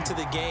analytics into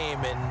the game,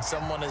 and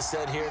someone has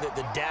said here that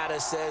the data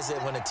says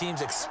that when a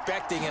team's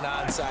expecting an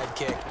onside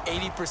kick,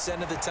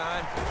 80% of the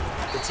time,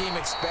 the team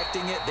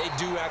expecting it, they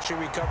do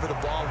actually recover the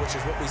ball, which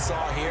is what we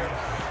saw here.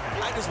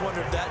 I just wonder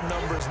if that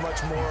number is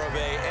much more of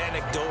a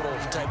anecdotal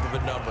type of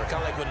a number.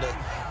 Kind of like when the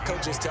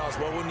coaches tell us,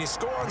 well, when you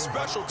score on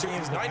special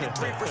teams,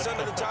 93%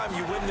 of the time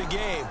you win the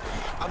game.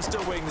 I'm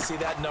still waiting to see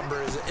that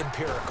number is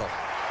empirical.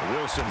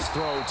 Wilson's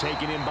throw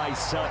taken in by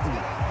Sutton.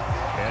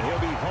 And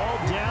he'll be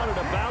hauled down at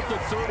about the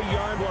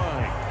 30-yard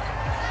line.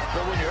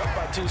 But when you're up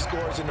by 2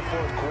 scores in the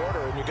 4th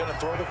quarter and you're going to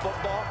throw the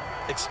football,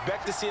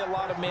 expect to see a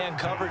lot of man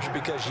coverage,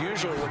 because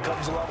usually what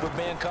comes along with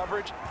man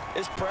coverage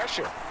is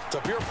pressure. So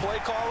if you're a play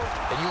caller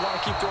and you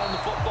want to keep throwing the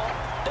football,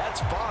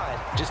 that's fine.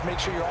 Just make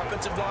sure your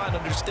offensive line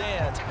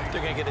understands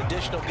they're going to get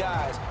additional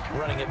guys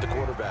running at the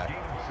quarterback.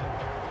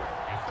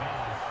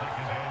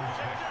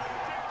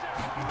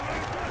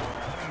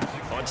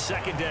 On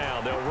 2nd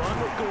down, they'll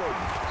run with Gordon.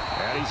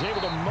 And he's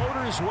able to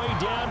motor his way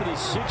down to the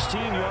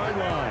 16-yard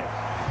line.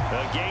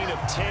 A gain of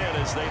 10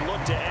 as they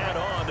look to add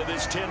on to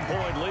this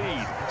 10-point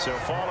lead. So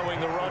following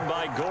the run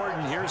by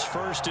Gordon, here's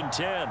 1st and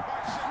 10.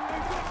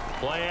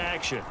 Play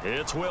action.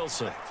 It's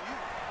Wilson.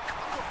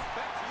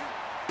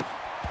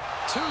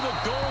 To the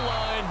goal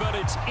line, but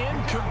it's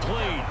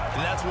incomplete.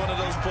 And that's one of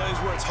those plays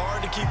where it's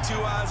hard to keep 2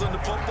 eyes on the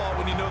football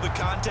when you know the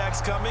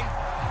contact's coming,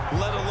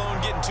 let alone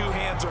getting 2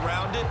 hands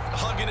around it,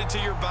 hugging it to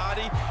your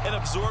body, and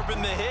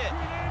absorbing the hit.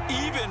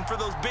 Even for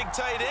those big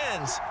tight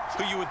ends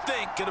who you would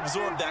think could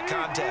absorb that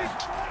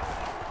contact.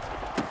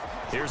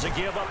 Here's a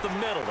give up the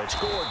middle. It's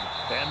Gordon.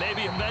 And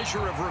maybe a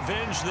measure of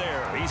revenge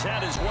there. He's had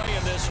his way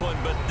in this one,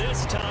 but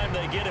this time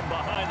they get him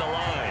behind the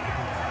line.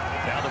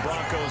 Now the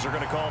Broncos are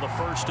going to call the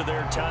first of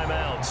their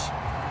timeouts.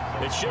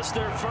 It's just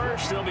their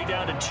first. They'll be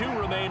down to 2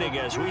 remaining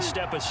as we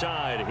step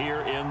aside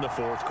here in the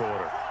 4th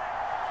quarter.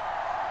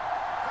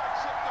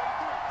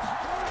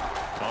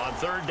 On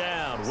 3rd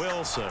down,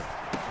 Wilson.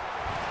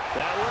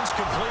 That one's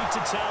complete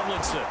to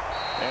Tomlinson.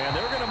 And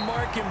they're going to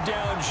mark him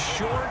down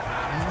short,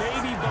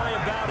 maybe by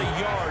about a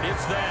yard, if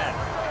that.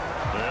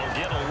 They'll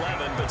get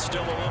 11, but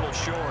still a little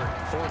short.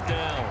 4th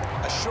down.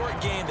 A short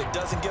gain that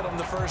doesn't get them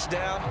the first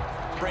down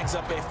brings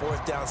up a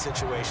 4th down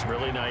situation.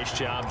 Really nice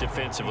job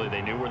defensively.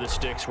 They knew where the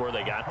sticks were.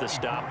 They got the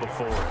stop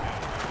before it.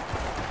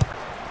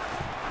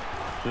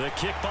 The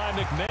kick by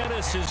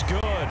McManus is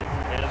good,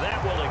 and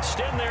that will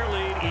extend their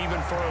lead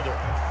even further.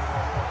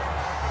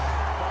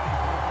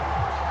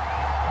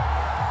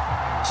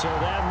 So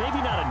that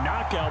maybe not a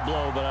knockout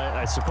blow, but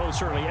I suppose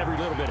certainly every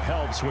little bit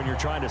helps when you're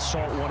trying to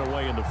salt one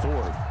away in the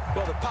 4th.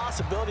 Well, the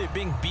possibility of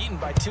being beaten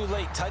by 2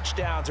 late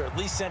touchdowns or at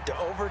least sent to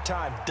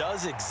overtime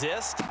does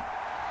exist.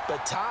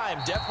 But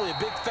time, definitely a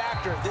big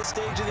factor at this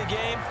stage of the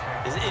game,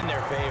 is in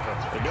their favor.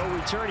 And no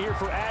return here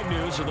for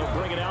Agnew, so they'll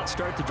bring it out,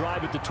 start the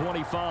drive at the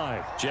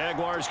 25.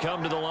 Jaguars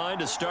come to the line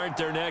to start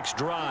their next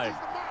drive.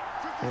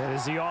 And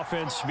as the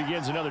offense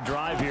begins another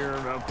drive here,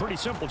 pretty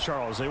simple,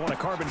 Charles. They want to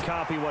carbon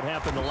copy what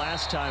happened the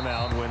last time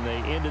out when they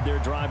ended their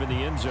drive in the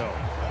end zone.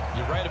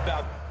 You're right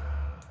about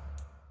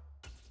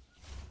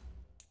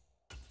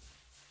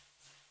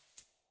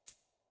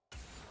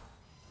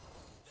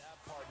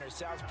that, partner.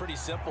 Sounds pretty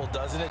simple,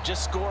 doesn't it?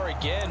 Just score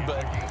again,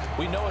 but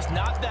we know it's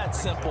not that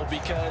simple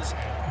because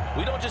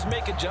We don't just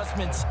make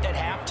adjustments at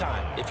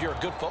halftime if you're a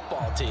good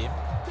football team.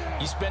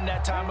 You spend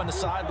that time on the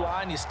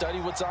sideline, you study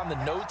what's on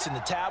the notes and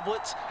the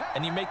tablets,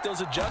 and you make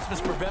those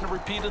adjustments to prevent a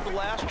repeat of the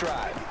last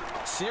drive.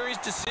 Series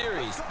to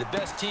series, the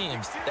best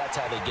teams, that's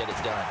how they get it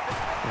done.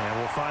 And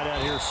we'll find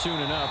out here soon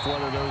enough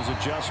whether those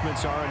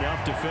adjustments are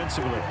enough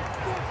defensively.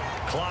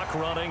 Clock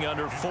running,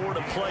 under 4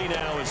 to play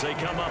now as they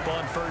come up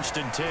on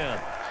 1st and 10.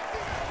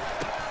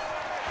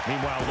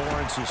 Meanwhile,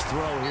 Lawrence's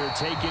throw here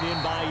taken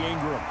in by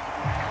Ingram.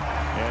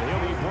 And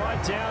he'll be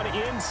brought down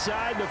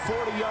inside the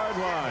 40-yard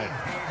line.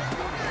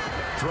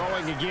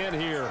 Throwing again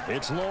here,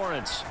 it's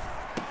Lawrence.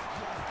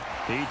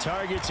 He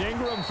targets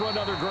Ingram for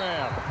another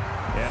grab.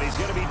 And he's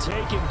going to be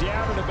taken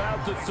down at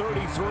about the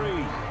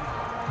 33.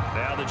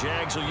 Now the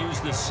Jags will use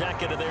the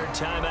second of their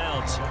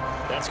timeouts.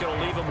 That's going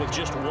to leave them with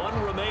just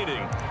 1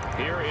 remaining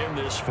here in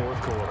this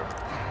 4th quarter.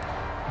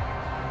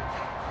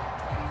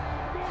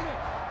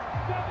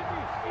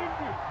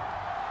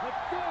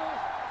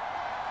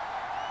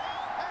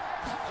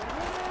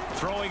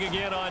 Throwing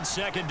again on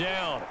 2nd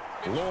down.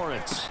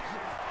 Lawrence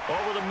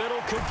over the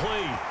middle,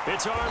 complete.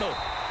 It's Arnold.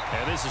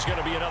 And this is going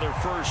to be another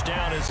 1st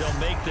down as they'll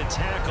make the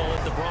tackle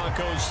at the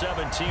Broncos'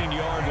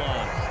 17-yard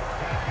line.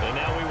 And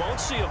now we won't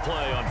see a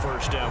play on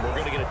 1st down. We're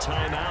going to get a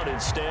timeout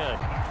instead.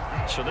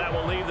 So that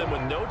will leave them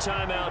with no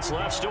timeouts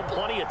left. Still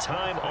plenty of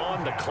time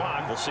on the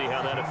clock. We'll see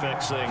how that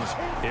affects things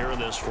here in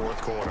this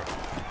 4th quarter.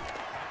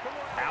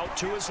 Out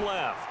to his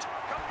left.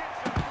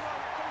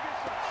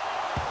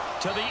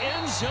 To the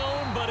end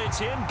zone, but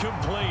it's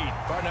incomplete.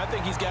 Partner, I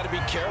think he's got to be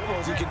careful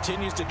as he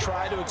continues to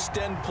try to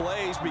extend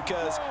plays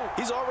because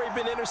he's already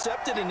been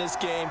intercepted in this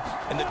game.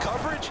 And the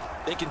coverage,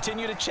 they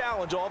continue to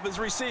challenge all of his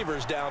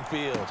receivers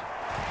downfield.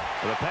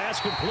 The pass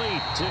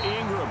complete to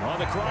Ingram on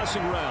the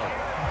crossing route.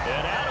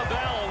 And out of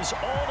bounds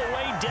all the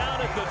way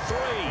down at the 3.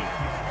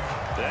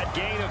 That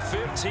gain of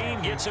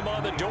 15 gets him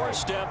on the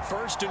doorstep,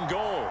 1st and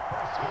goal.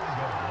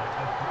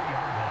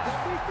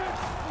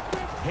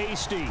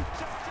 Hasty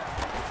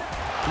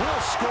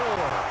will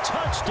score.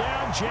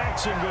 Touchdown,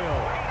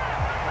 Jacksonville.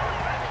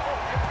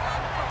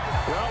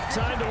 Well,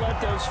 time to let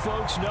those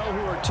folks know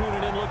who are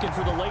tuning in looking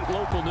for the late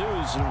local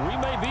news. We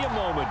may be a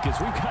moment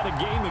because we've got a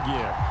game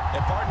again.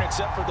 And partner,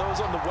 except for those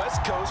on the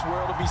West Coast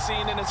where it'll be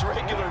seen in its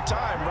regular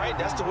time, right?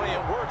 That's the way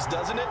it works,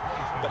 doesn't it?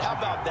 But how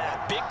about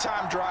that? Big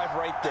time drive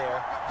right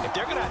there. If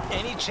they're going to have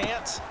any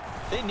chance,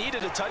 they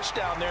needed a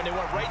touchdown there, and they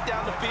went right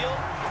down the field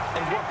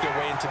and worked their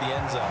way into the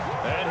end zone.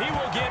 And he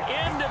will get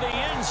into the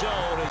end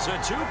zone as a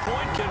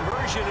 2-point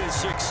conversion is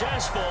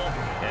successful,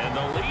 and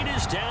the lead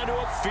is down to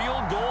a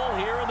field goal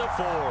here in the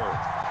 4th.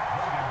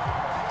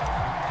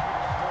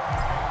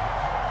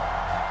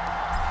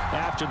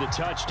 After the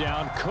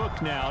touchdown,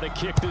 Cook now to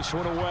kick this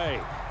one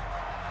away.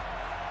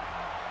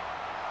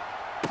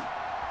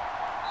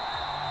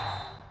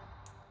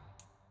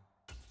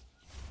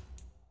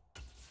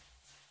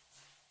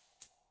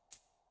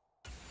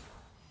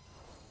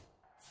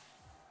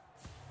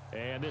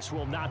 And this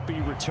will not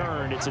be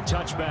returned. It's a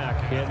touchback,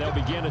 and they'll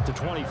begin at the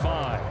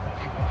 25.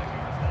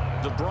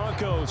 The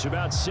Broncos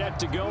about set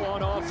to go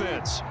on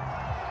offense.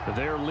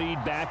 Their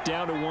lead back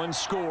down to 1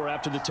 score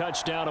after the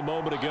touchdown a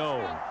moment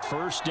ago.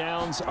 1st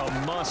down's a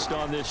must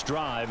on this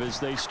drive as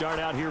they start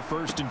out here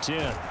 1st and 10.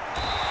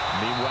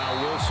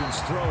 Meanwhile, Wilson's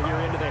throw here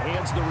into the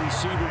hands of the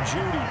receiver,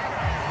 Judy.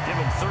 Give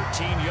him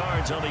 13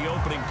 yards on the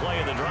opening play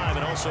of the drive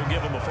and also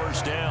give him a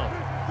 1st down.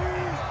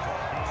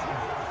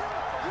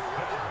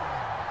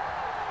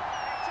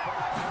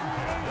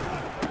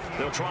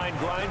 They'll try and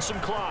grind some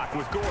clock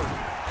with Gordon.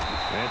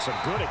 And it's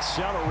a good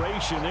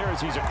acceleration there as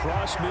he's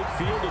across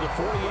midfield to the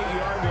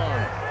 48-yard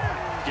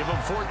line. Give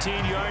him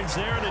 14 yards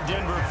there and a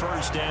Denver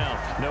 1st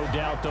down. No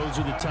doubt those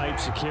are the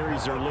types of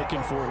carries they're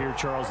looking for here,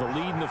 Charles. The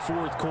lead in the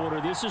 4th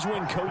quarter. This is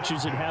when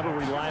coaches that have a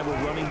reliable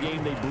running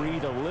game, they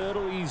breathe a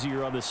little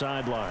easier on the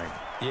sideline.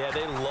 Yeah,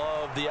 they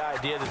love the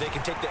idea that they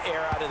can take the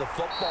air out of the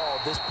football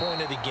at this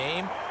point of the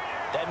game.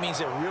 That means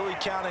they're really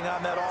counting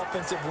on that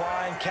offensive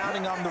line,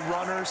 counting on the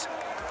runners,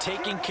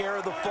 taking care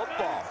of the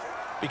football.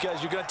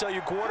 Because you're going to tell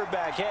your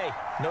quarterback, hey,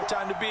 no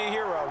time to be a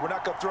hero. We're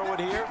not going to throw it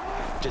here.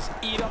 Just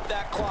eat up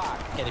that clock.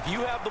 And if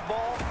you have the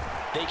ball,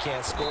 they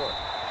can't score.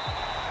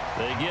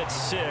 They get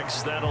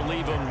 6. That'll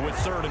leave them with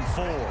 3rd and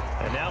 4.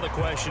 And now the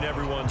question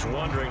everyone's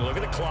wondering, look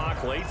at the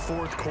clock, late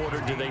 4th quarter.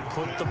 Do they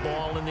put the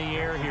ball in the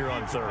air here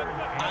on 3rd?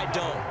 I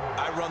don't.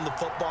 I run the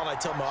football, and I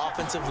tell my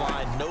offensive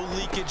line, no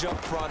leakage up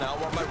front. I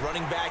don't want my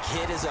running back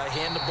hit as I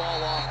hand the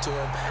ball off to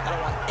him. I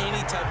don't want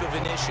any type of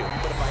an issue.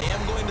 But if I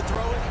am going to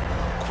throw it,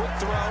 quick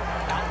throw,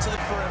 out to the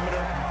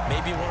perimeter,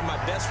 maybe one of my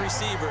best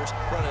receivers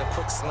running a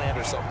quick slant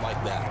or something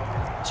like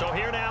that. So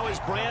here now is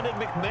Brandon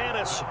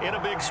McManus in a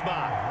big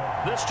spot.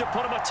 This to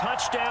put him a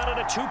touchdown and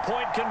a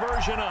 2-point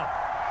conversion up.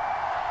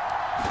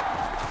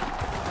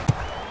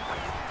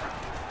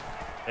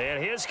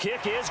 And his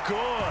kick is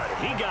good.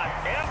 He got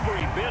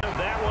every bit of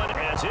that one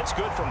as it's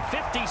good from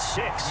 56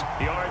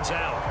 yards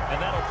out.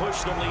 And that'll push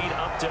the lead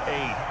up to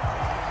 8.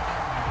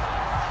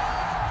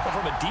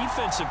 From a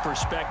defensive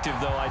perspective,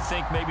 though, I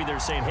think maybe they're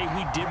saying, hey,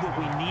 we did what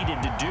we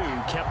needed to do,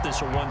 kept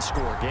this a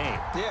one-score game.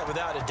 Yeah,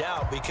 without a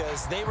doubt,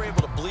 because they were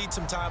able to bleed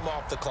some time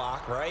off the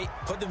clock, right?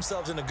 Put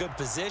themselves in a good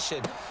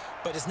position,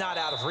 but it's not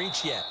out of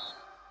reach yet.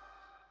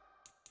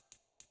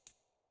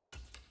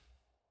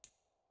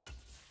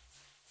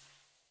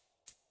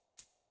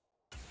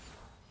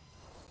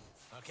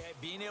 Okay,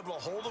 being able to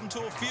hold them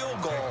to a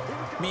field goal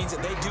means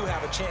that they do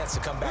have a chance to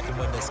come back and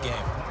win this game.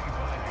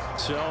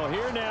 So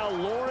here now,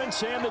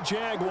 Lawrence and the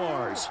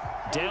Jaguars.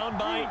 Down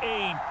by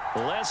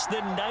 8, less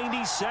than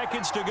 90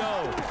 seconds to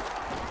go.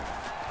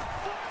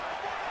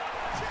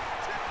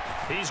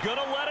 He's going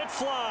to let it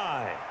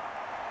fly.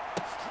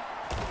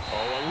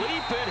 Oh, a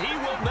leap, and he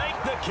will make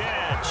the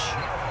catch.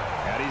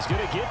 And he's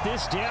going to get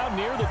this down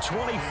near the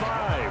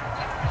 25.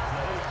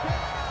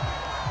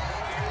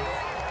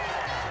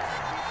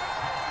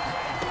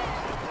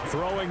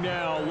 Throwing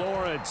now,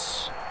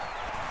 Lawrence.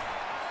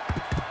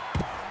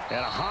 And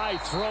a high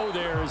throw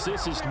there as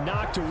this is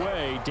knocked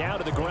away, down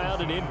to the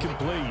ground and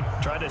incomplete.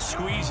 Trying to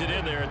squeeze it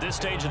in there at this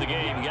stage of the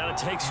game. You got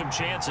to take some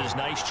chances.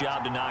 Nice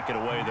job to knock it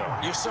away, though.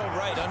 You're so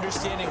right.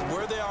 Understanding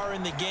where they are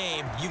in the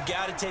game, you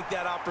got to take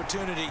that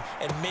opportunity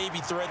and maybe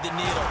thread the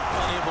needle.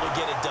 Unable to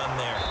get it done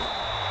there.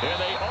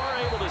 And they are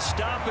able to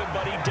stop him,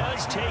 but he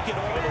does take it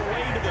all the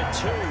way to the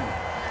 2.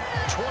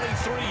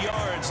 23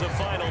 yards, the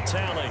final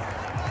tally.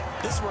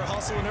 This is where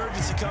hustle and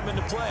urgency come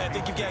into play. I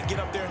think you've got to get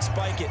up there and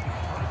spike it.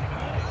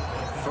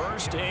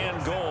 First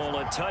and goal,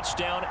 a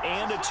touchdown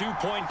and a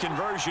 2-point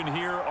conversion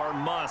here are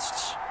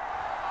musts.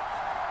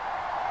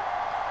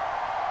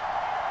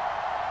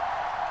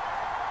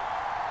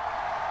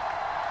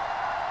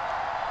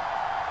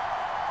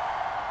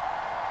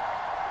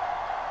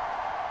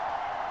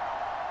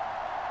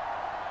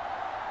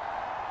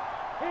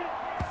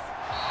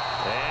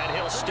 And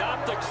he'll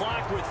stop the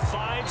clock with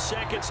 5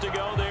 seconds to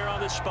go there on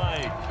the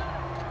spike.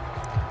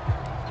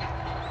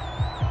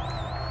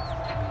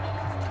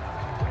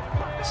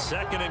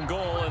 Second and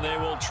goal, and they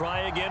will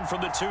try again from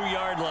the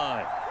 2-yard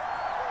line.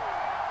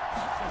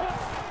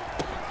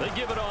 They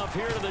give it off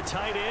here to the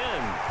tight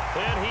end.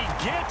 And he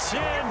gets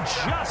in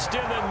just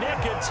in the nick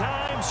of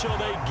time, so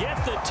they get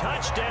the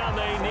touchdown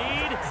they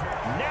need.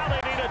 Now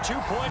they need a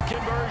 2-point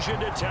conversion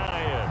to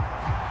tie it.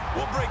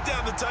 We'll break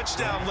down the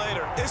touchdown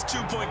later. It's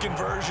 2-point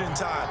conversion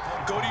time.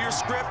 Go to your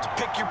script,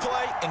 pick your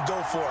play, and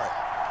go for it.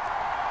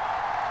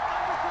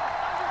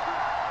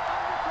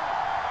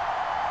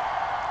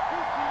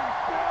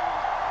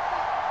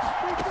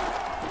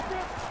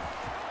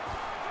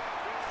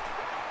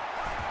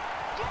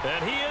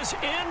 And he is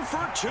in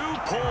for 2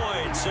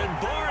 points.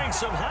 And barring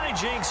some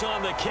hijinks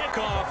on the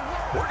kickoff,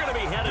 we're going to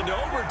be headed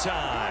to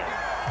overtime.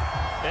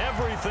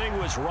 Everything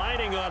was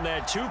riding on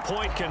that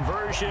 2-point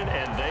conversion,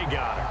 and they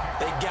got it.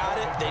 They got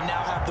it. They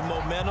now have the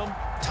momentum.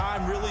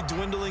 Time really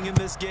dwindling in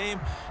this game.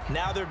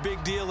 Now their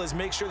big deal is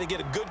make sure they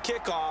get a good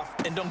kickoff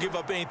and don't give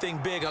up anything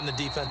big on the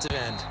defensive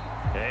end.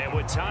 And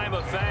with time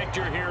a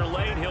factor here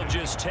late, he'll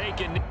just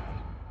take it.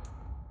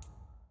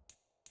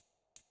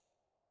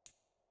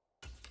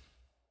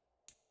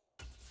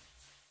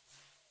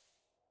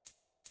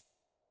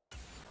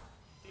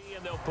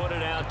 And they'll put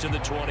it out to the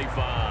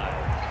 25.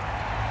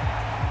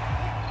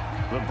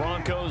 The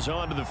Broncos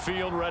onto the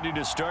field, ready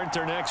to start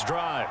their next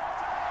drive.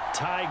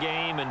 Tie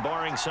game, and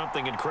barring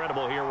something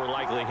incredible here, we're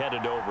likely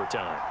headed to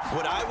overtime.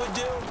 What I would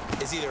do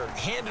is either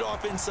hand it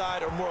off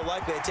inside or more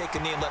likely I take a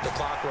knee and let the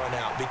clock run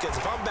out. Because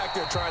if I'm back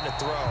there trying to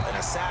throw and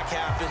a sack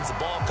happens, the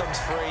ball comes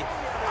free,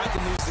 I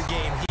can lose the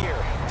game here.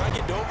 If I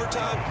get to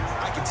overtime,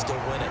 I can still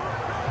win it.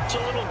 It's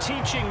a little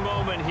teaching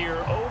moment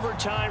here.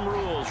 Overtime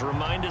rules.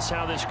 Remind us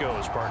how this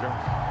goes, partner.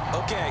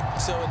 Okay,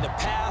 so in the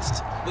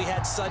past, we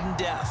had sudden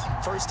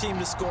death. First team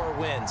to score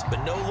wins,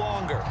 but no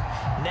longer.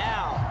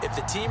 Now, if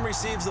the team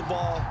receives the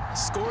ball,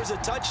 scores a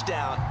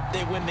touchdown,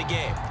 they win the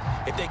game.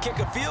 If they kick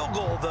a field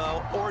goal,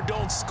 though, or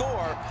don't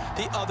score,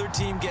 the other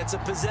team gets a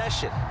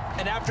possession.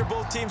 And after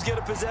both teams get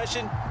a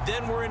possession,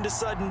 then we're into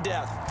sudden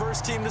death.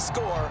 First team to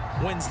score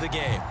wins the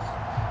game.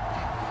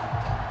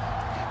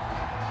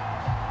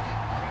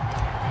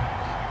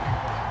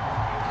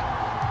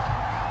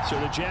 So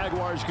the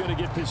Jaguars going to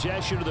get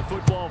possession of the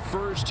football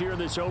first here in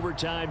this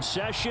overtime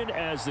session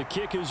as the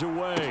kick is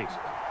away.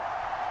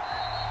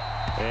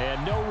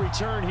 And no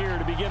return here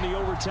to begin the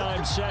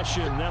overtime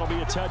session. That'll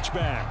be a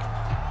touchback.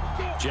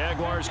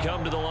 Jaguars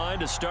come to the line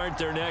to start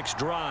their next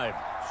drive.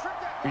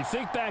 We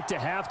think back to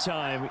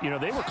halftime, you know,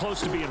 they were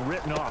close to being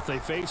written off. They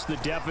faced the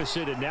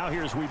deficit, and now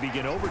here as we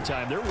begin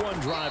overtime, they're one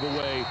drive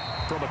away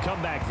from a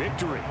comeback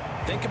victory.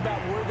 Think about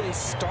where they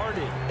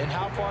started and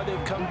how far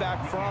they've come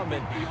back from.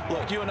 And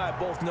look, you and I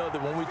both know that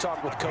when we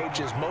talk with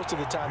coaches, most of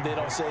the time they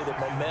don't say that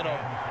momentum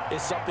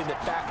is something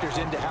that factors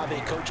into how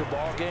they coach a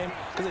ball game.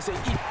 Because they say,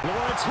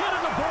 Lawrence hit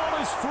and the ball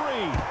is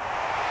free.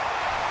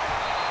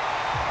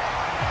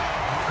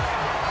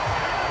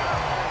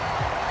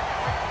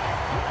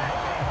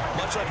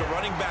 Much like a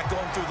running back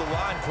going through the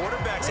line,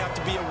 quarterbacks have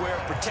to be aware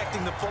of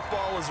protecting the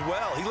football as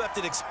well. He left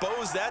it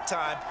exposed that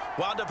time,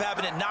 wound up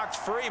having it knocked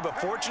free, but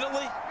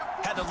fortunately,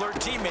 had an alert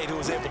teammate who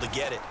was able to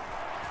get it.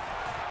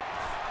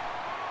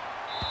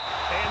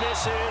 And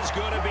this is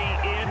going to be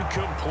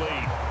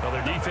incomplete. Well,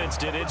 their defense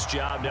did its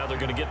job. Now they're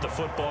going to get the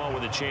football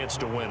with a chance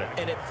to win it.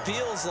 And it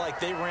feels like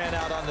they ran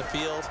out on the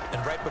field,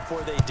 and right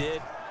before they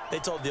did, they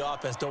told the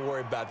offense, don't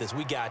worry about this.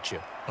 We got you.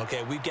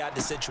 Okay, we've got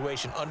the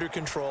situation under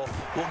control.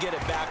 We'll get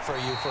it back for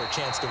you for a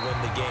chance to win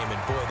the game,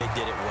 and boy, they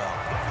did it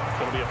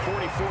well. It'll be a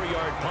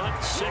 44-yard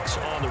punt, 6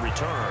 on the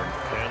return.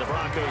 And the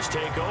Broncos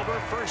take over,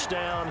 first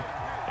down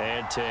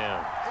and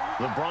 10.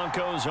 The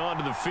Broncos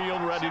onto the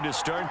field, ready to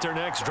start their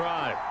next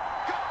drive.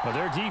 Well,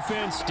 their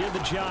defense did the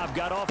job,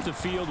 got off the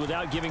field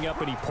without giving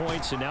up any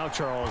points, and now,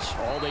 Charles,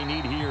 all they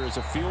need here is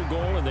a field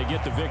goal, and they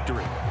get the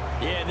victory.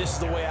 Yeah, this is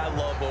the way I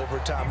love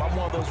overtime. I'm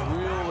one of those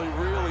really,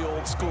 really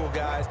old school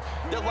guys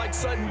that like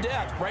sudden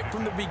death right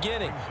from the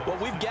beginning. Well,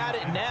 we've got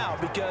it now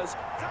because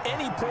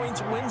any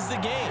points wins the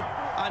game.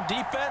 On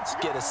defense,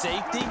 get a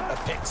safety, a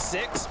pick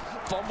six,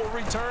 fumble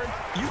return,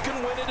 you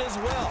can win it as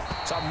well.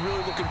 So I'm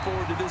really looking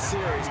forward to this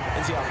series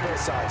and see how both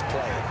sides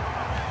play it.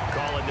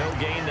 Call it no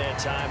gain that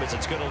time as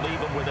it's going to leave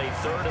them with a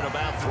third and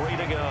about 3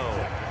 to go.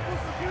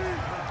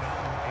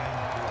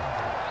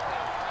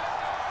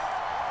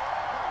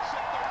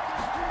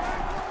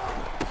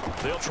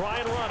 They'll try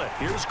and run it.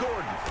 Here's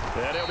Gordon.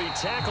 And he'll be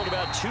tackled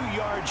about 2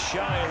 yards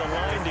shy of the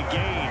line to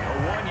gain. A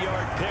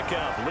 1-yard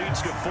pickup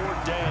leads to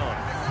 4th down.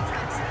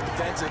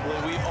 Defensively,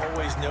 we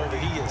always know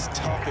that he is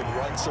tough in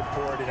run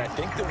support, and I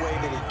think the way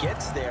that he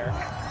gets there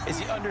is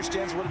he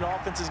understands what an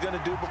offense is going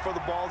to do before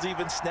the ball's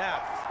even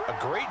snapped. A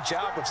great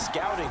job of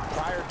scouting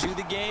prior to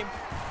the game,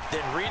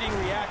 then reading,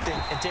 reacting,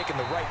 and taking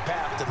the right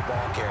path to the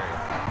ball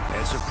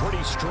carrier. It's a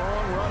pretty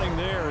strong running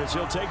there as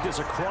he'll take this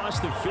across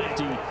the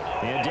 50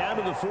 and down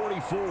to the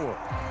 44.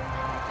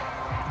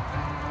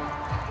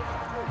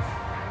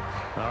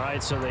 All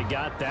right, so they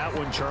got that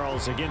one,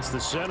 Charles, against the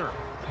center.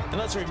 And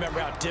let's remember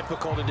how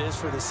difficult it is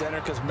for the center,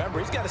 because remember,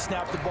 he's got to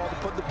snap the ball to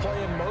put the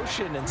play in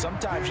motion, and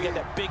sometimes you get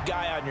that big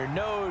guy on your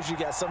nose. You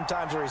got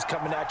sometimes where he's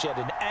coming at you at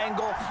an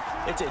angle.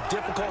 It's a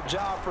difficult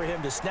job for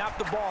him to snap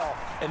the ball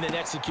and then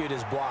execute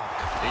his block.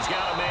 He's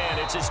got a man.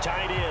 It's his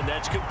tight end.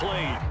 That's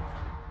complete.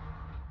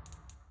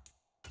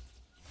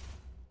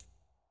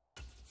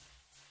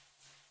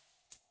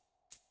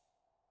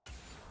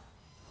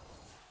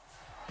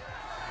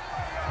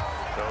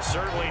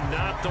 Certainly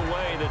not the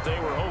way that they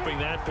were hoping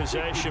that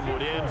possession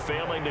would end,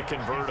 failing to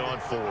convert on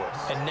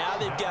 4th. And now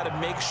they've got to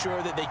make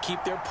sure that they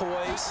keep their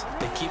poise,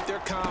 they keep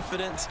their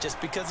confidence. Just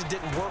because it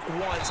didn't work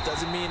once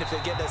doesn't mean if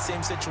they get that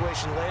same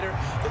situation later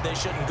that they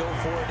shouldn't go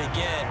for it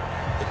again.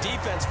 The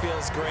defense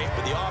feels great,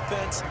 but the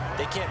offense,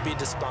 they can't be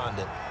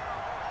despondent.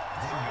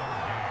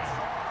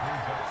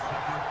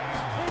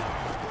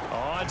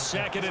 On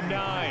 2nd and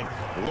 9,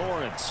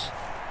 Lawrence.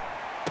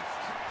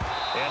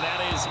 And that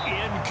is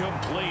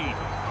incomplete.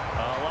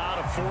 A lot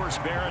of force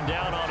bearing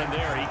down on him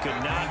there. He could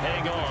not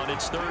hang on.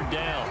 It's 3rd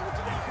down.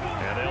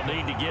 And they'll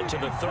need to get to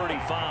the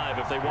 35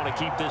 if they want to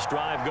keep this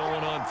drive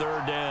going on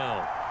 3rd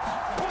down.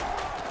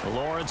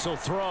 Lawrence will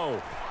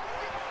throw.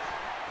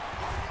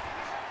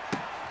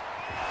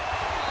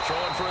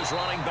 Throwing for his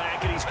running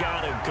back, and he's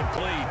got him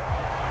complete.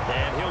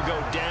 And he'll go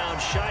down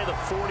shy of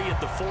the 40 at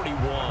the 41.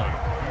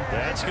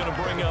 That's going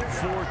to bring up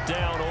 4th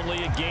down,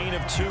 only a gain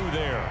of 2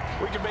 there.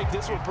 We can make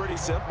this one pretty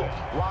simple.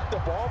 Locked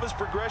up all of his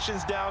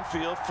progressions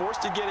downfield,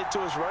 forced to get it to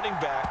his running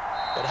back.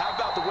 But how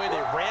about the way they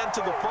ran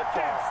to the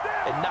football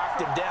and knocked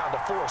him down to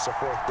force a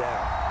 4th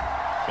down?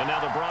 And now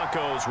the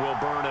Broncos will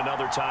burn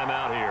another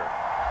timeout here.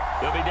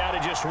 They'll be down to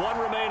just 1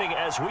 remaining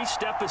as we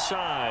step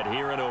aside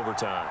here in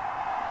overtime.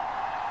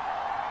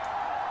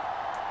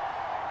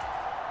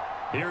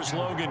 Here's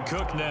Logan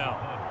Cook now,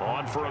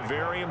 on for a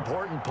very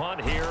important punt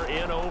here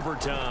in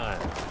overtime.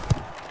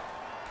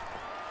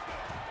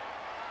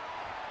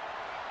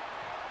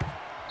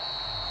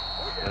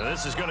 And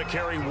this is going to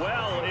carry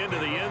well into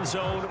the end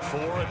zone for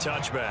a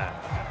touchback.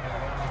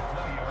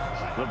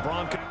 The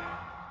Broncos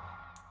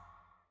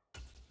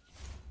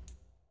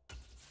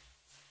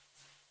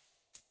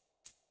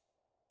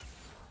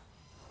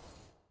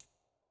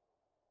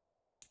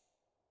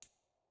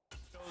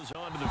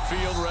onto the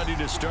field, ready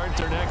to start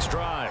their next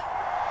drive.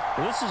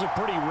 Well, this is a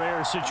pretty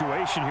rare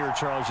situation here,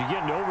 Charles. You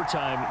get into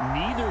overtime,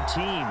 neither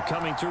team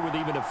coming through with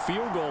even a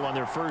field goal on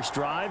their first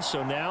drive.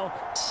 So now,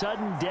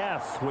 sudden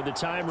death with the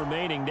time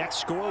remaining. Next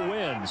score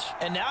wins.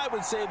 And now I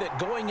would say that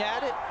going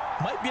at it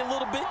might be a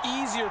little bit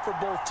easier for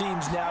both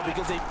teams now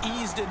because they've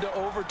eased into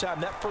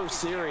overtime. That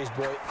first series,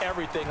 boy,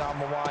 everything on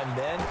the line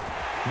then.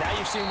 Now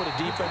you've seen what a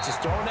defense is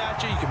throwing at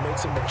you. You can make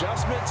some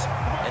adjustments,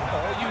 and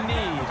all you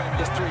need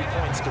is 3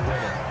 points to win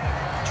it.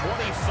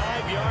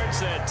 25 yards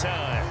that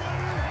time.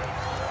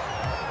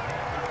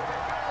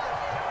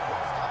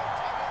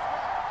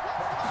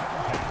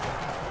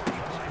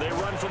 They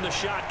run from the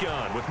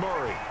shotgun with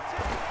Murray.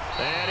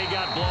 And he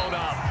got blown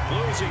up.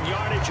 Losing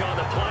yardage on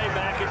the play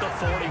back at the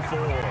 44.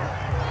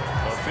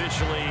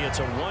 Officially, it's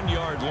a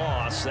 1-yard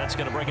loss. That's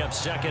going to bring up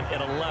 2nd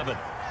and 11.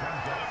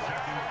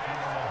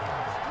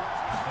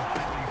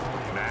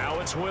 Now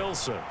it's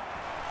Wilson.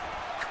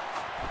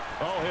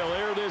 Oh, he'll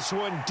air this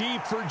one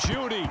deep for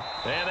Judy.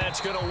 And that's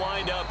going to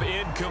wind up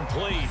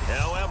incomplete.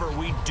 However,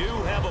 we do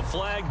have a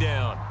flag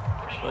down.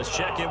 Let's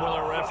check in with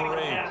our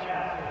referee.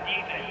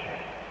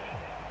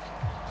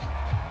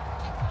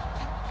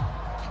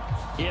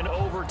 In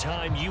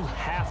overtime, you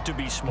have to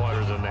be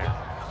smarter than that.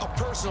 A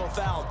personal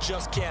foul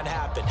just can't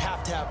happen.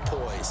 Have to have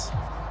poise.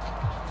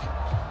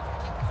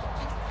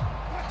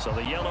 So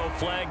the yellow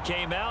flag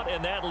came out,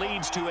 and that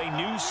leads to a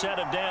new set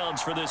of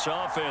downs for this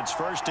offense.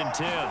 1st and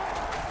 10.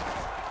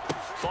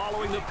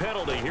 Following the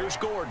penalty, here's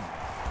Gordon.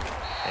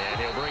 And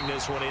he'll bring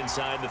this one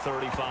inside the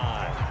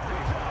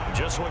 35.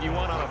 Just what you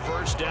want on a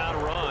first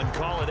down run.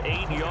 Call it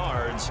 8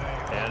 yards,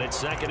 and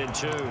it's 2nd and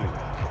 2.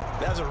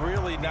 That's a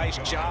really nice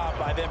job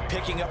by them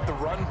picking up the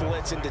run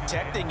blitz and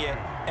detecting it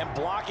and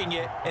blocking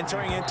it and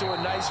turning it into a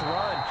nice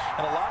run.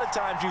 And a lot of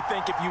times you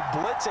think if you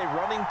blitz a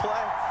running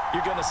play,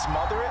 you're going to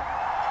smother it.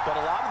 But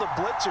a lot of the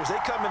blitzers, they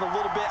come in a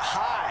little bit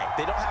high.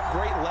 They don't have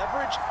great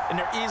leverage, and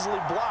they're easily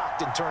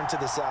blocked and turned to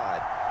the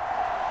side.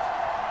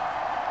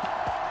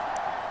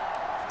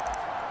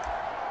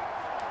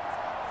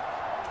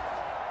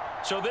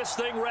 So this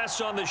thing rests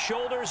on the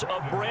shoulders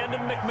of Brandon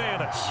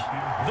McManus.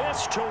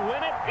 This to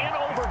win it in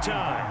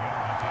overtime.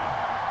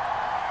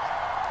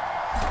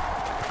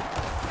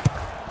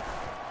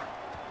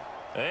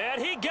 And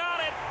he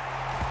got it.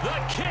 The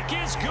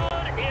kick is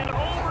good in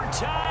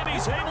overtime.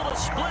 He's able to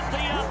split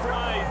the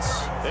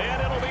uprights.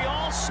 And it'll be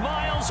all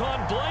smiles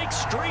on Blake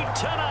Street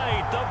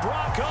tonight. The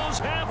Broncos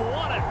have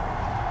won it.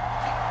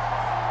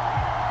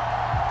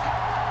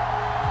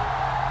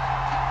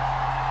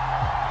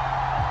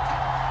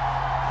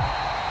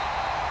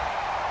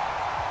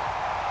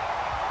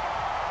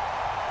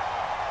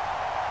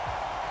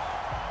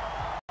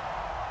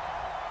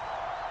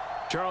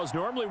 Charles,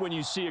 normally when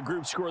you see a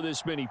group score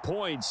this many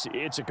points,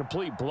 it's a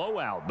complete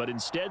blowout. But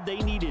instead, they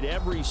needed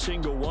every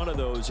single one of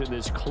those in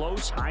this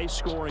close,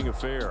 high-scoring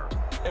affair.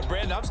 And,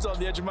 Brandon, I'm still on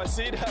the edge of my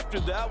seat after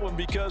that one,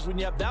 because when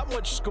you have that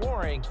much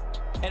scoring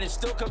and it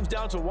still comes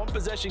down to a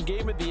one-possession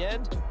game at the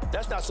end,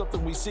 that's not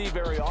something we see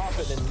very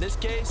often. In this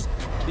case,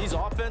 these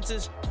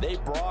offenses, they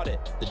brought it.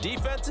 The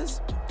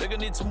defenses, they're going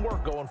to need some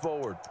work going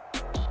forward.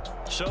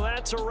 So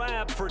that's a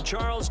wrap for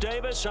Charles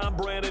Davis. I'm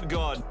Brandon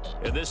Gaudin,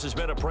 and this has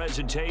been a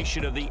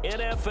presentation of the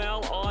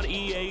NFL on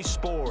EA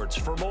Sports.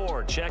 For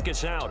more, check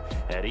us out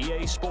at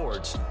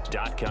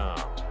easports.com.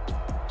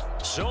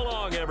 So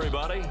long,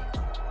 everybody.